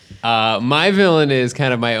 My villain is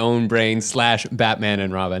kind of my own brain / Batman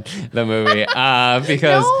and Robin, the movie,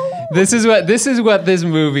 because No. this is what this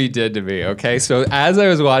movie did to me. Okay, so as I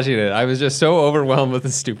was watching it, I was just so overwhelmed with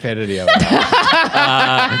the stupidity of it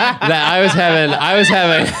that I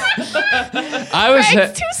was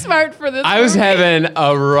Craig's too smart for this. I was movie. having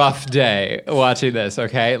a rough day watching this.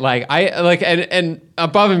 Okay, and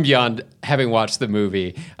above and beyond having watched the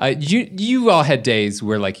movie, you all had days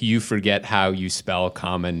where like you forget how you spell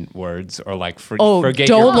common words or like forget. Don't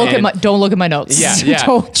your look pen. at my notes. Yeah.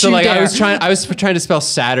 Don't So you like dare. I was trying to spell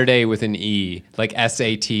Saturday Saturday with an E, like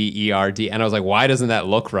SATERD. And I was like, why doesn't that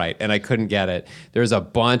look right? And I couldn't get it. There's a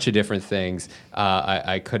bunch of different things.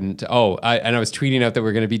 I couldn't. And I was tweeting out that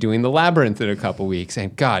we're going to be doing the Labyrinth in a couple weeks.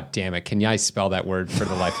 And God damn it, can I spell that word for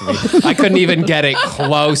the life of me? I couldn't even get it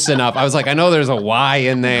close enough. I was like, I know there's a Y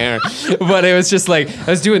in there, but it was just like,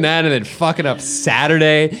 I was doing that and then fucking up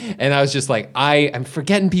Saturday. And I was just like, I'm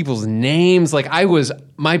forgetting people's names. Like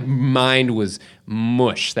my mind was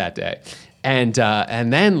mush that day. And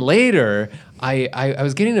then later, I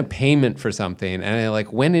was getting a payment for something, and I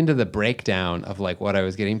like went into the breakdown of like what I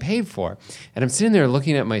was getting paid for. And I'm sitting there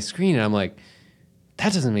looking at my screen, and I'm like,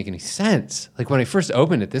 that doesn't make any sense. Like when I first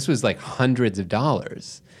opened it, this was like hundreds of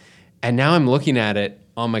dollars. And now I'm looking at it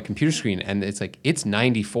on my computer screen, and it's like, it's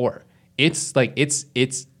 94. It's like, it's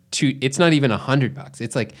not even $100.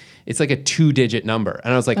 It's like a 2-digit number.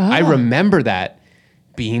 And I was like, I remember that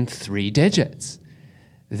being 3 digits.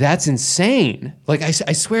 That's insane. Like I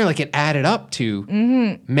swear, like it added up to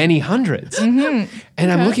many hundreds. And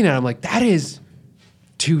I'm looking at it, I'm like, that is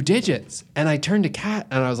 2 digits. And I turned to Kat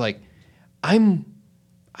and I was like, I'm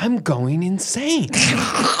going insane.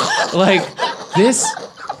 Like this,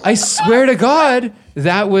 I swear to God,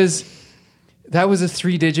 that was a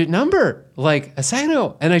 3-digit number, like a second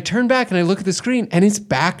ago. And I turn back and I look at the screen and it's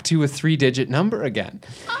back to a 3-digit number again.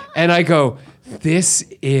 And I go, this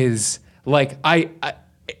is like,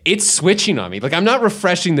 it's switching on me. Like I'm not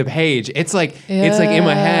refreshing the page. It's like in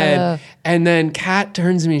my head. And then Kat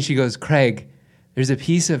turns to me and she goes, Craig, there's a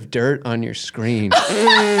piece of dirt on your screen. But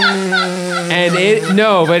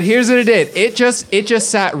here's what it did. It just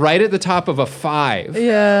sat right at the top of a 5.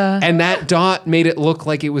 Yeah. And that dot made it look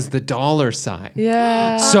like it was the $sign.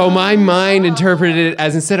 Yeah. So my mind interpreted it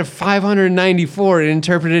as, instead of 594, it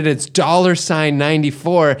interpreted it as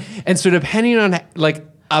 $94. And so depending on like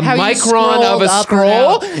a micron of a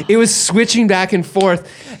scroll, it was switching back and forth.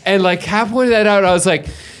 And like Kat pointed that out, I was like,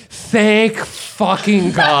 thank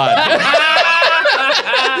fucking God.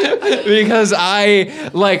 Because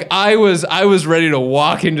I was ready to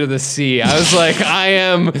walk into the sea. I was like,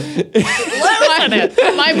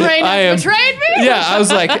 my brain has betrayed me. Yeah, I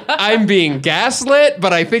was like, I'm being gaslit,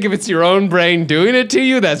 but I think if it's your own brain doing it to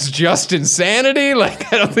you, that's just insanity.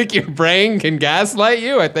 Like, I don't think your brain can gaslight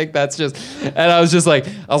you. I think that's just, and I was like,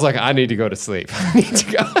 I need to go to sleep. I need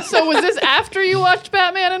to go. So was this after you watched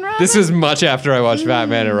Batman and Robin? This is much after I watched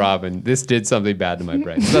Batman and Robin. This did something bad to my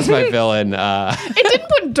brain. So that's my villain. It didn't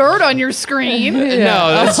put dirt on your screen. No,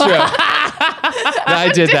 that's true. I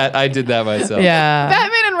did that myself. Yeah.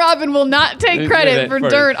 Batman and Robin will not take credit for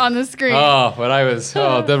dirt on the screen.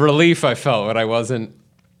 The relief I felt when I wasn't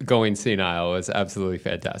going senile was absolutely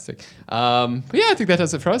fantastic. But yeah, I think that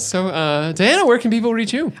does it for us. So, Diana, where can people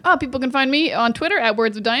reach you? People can find me on Twitter at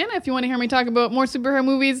Words of Diana. If you want to hear me talk about more superhero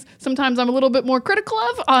movies, sometimes I'm a little bit more critical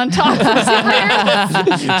of on top of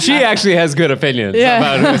superheroes. She actually has good opinions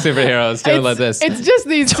about superheroes. Don't let this. It's just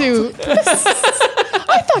these two.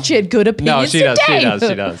 I thought she had good opinions. No, she does.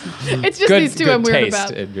 It's just these two I'm weird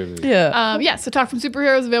about. Yeah. So Talk from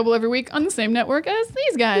Superheroes available every week on the same network as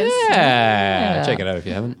these guys. Yeah. Check it out if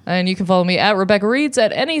you haven't. And you can follow me at Rebecca Reeds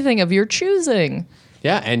at anything of your choosing.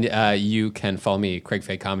 Yeah, and you can follow me, Craig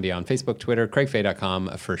Fay Comedy, on Facebook, Twitter,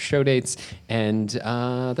 craigfay.com for show dates. And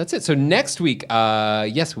that's it. So next week,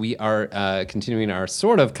 yes, we are continuing our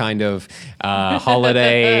sort of kind of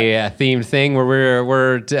holiday-themed thing where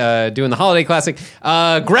we're doing the holiday classic,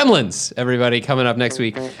 Gremlins, everybody, coming up next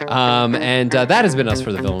week. And that has been us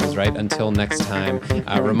for The Villain Was Right. Until next time,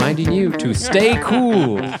 reminding you to stay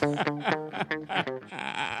cool.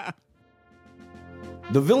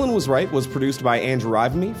 The Villain Was Right was produced by Andrew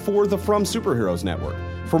Ivamy for the From Superheroes Network.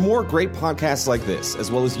 For more great podcasts like this,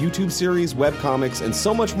 as well as YouTube series, webcomics, and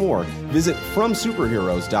so much more, visit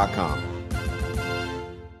FromSuperheroes.com.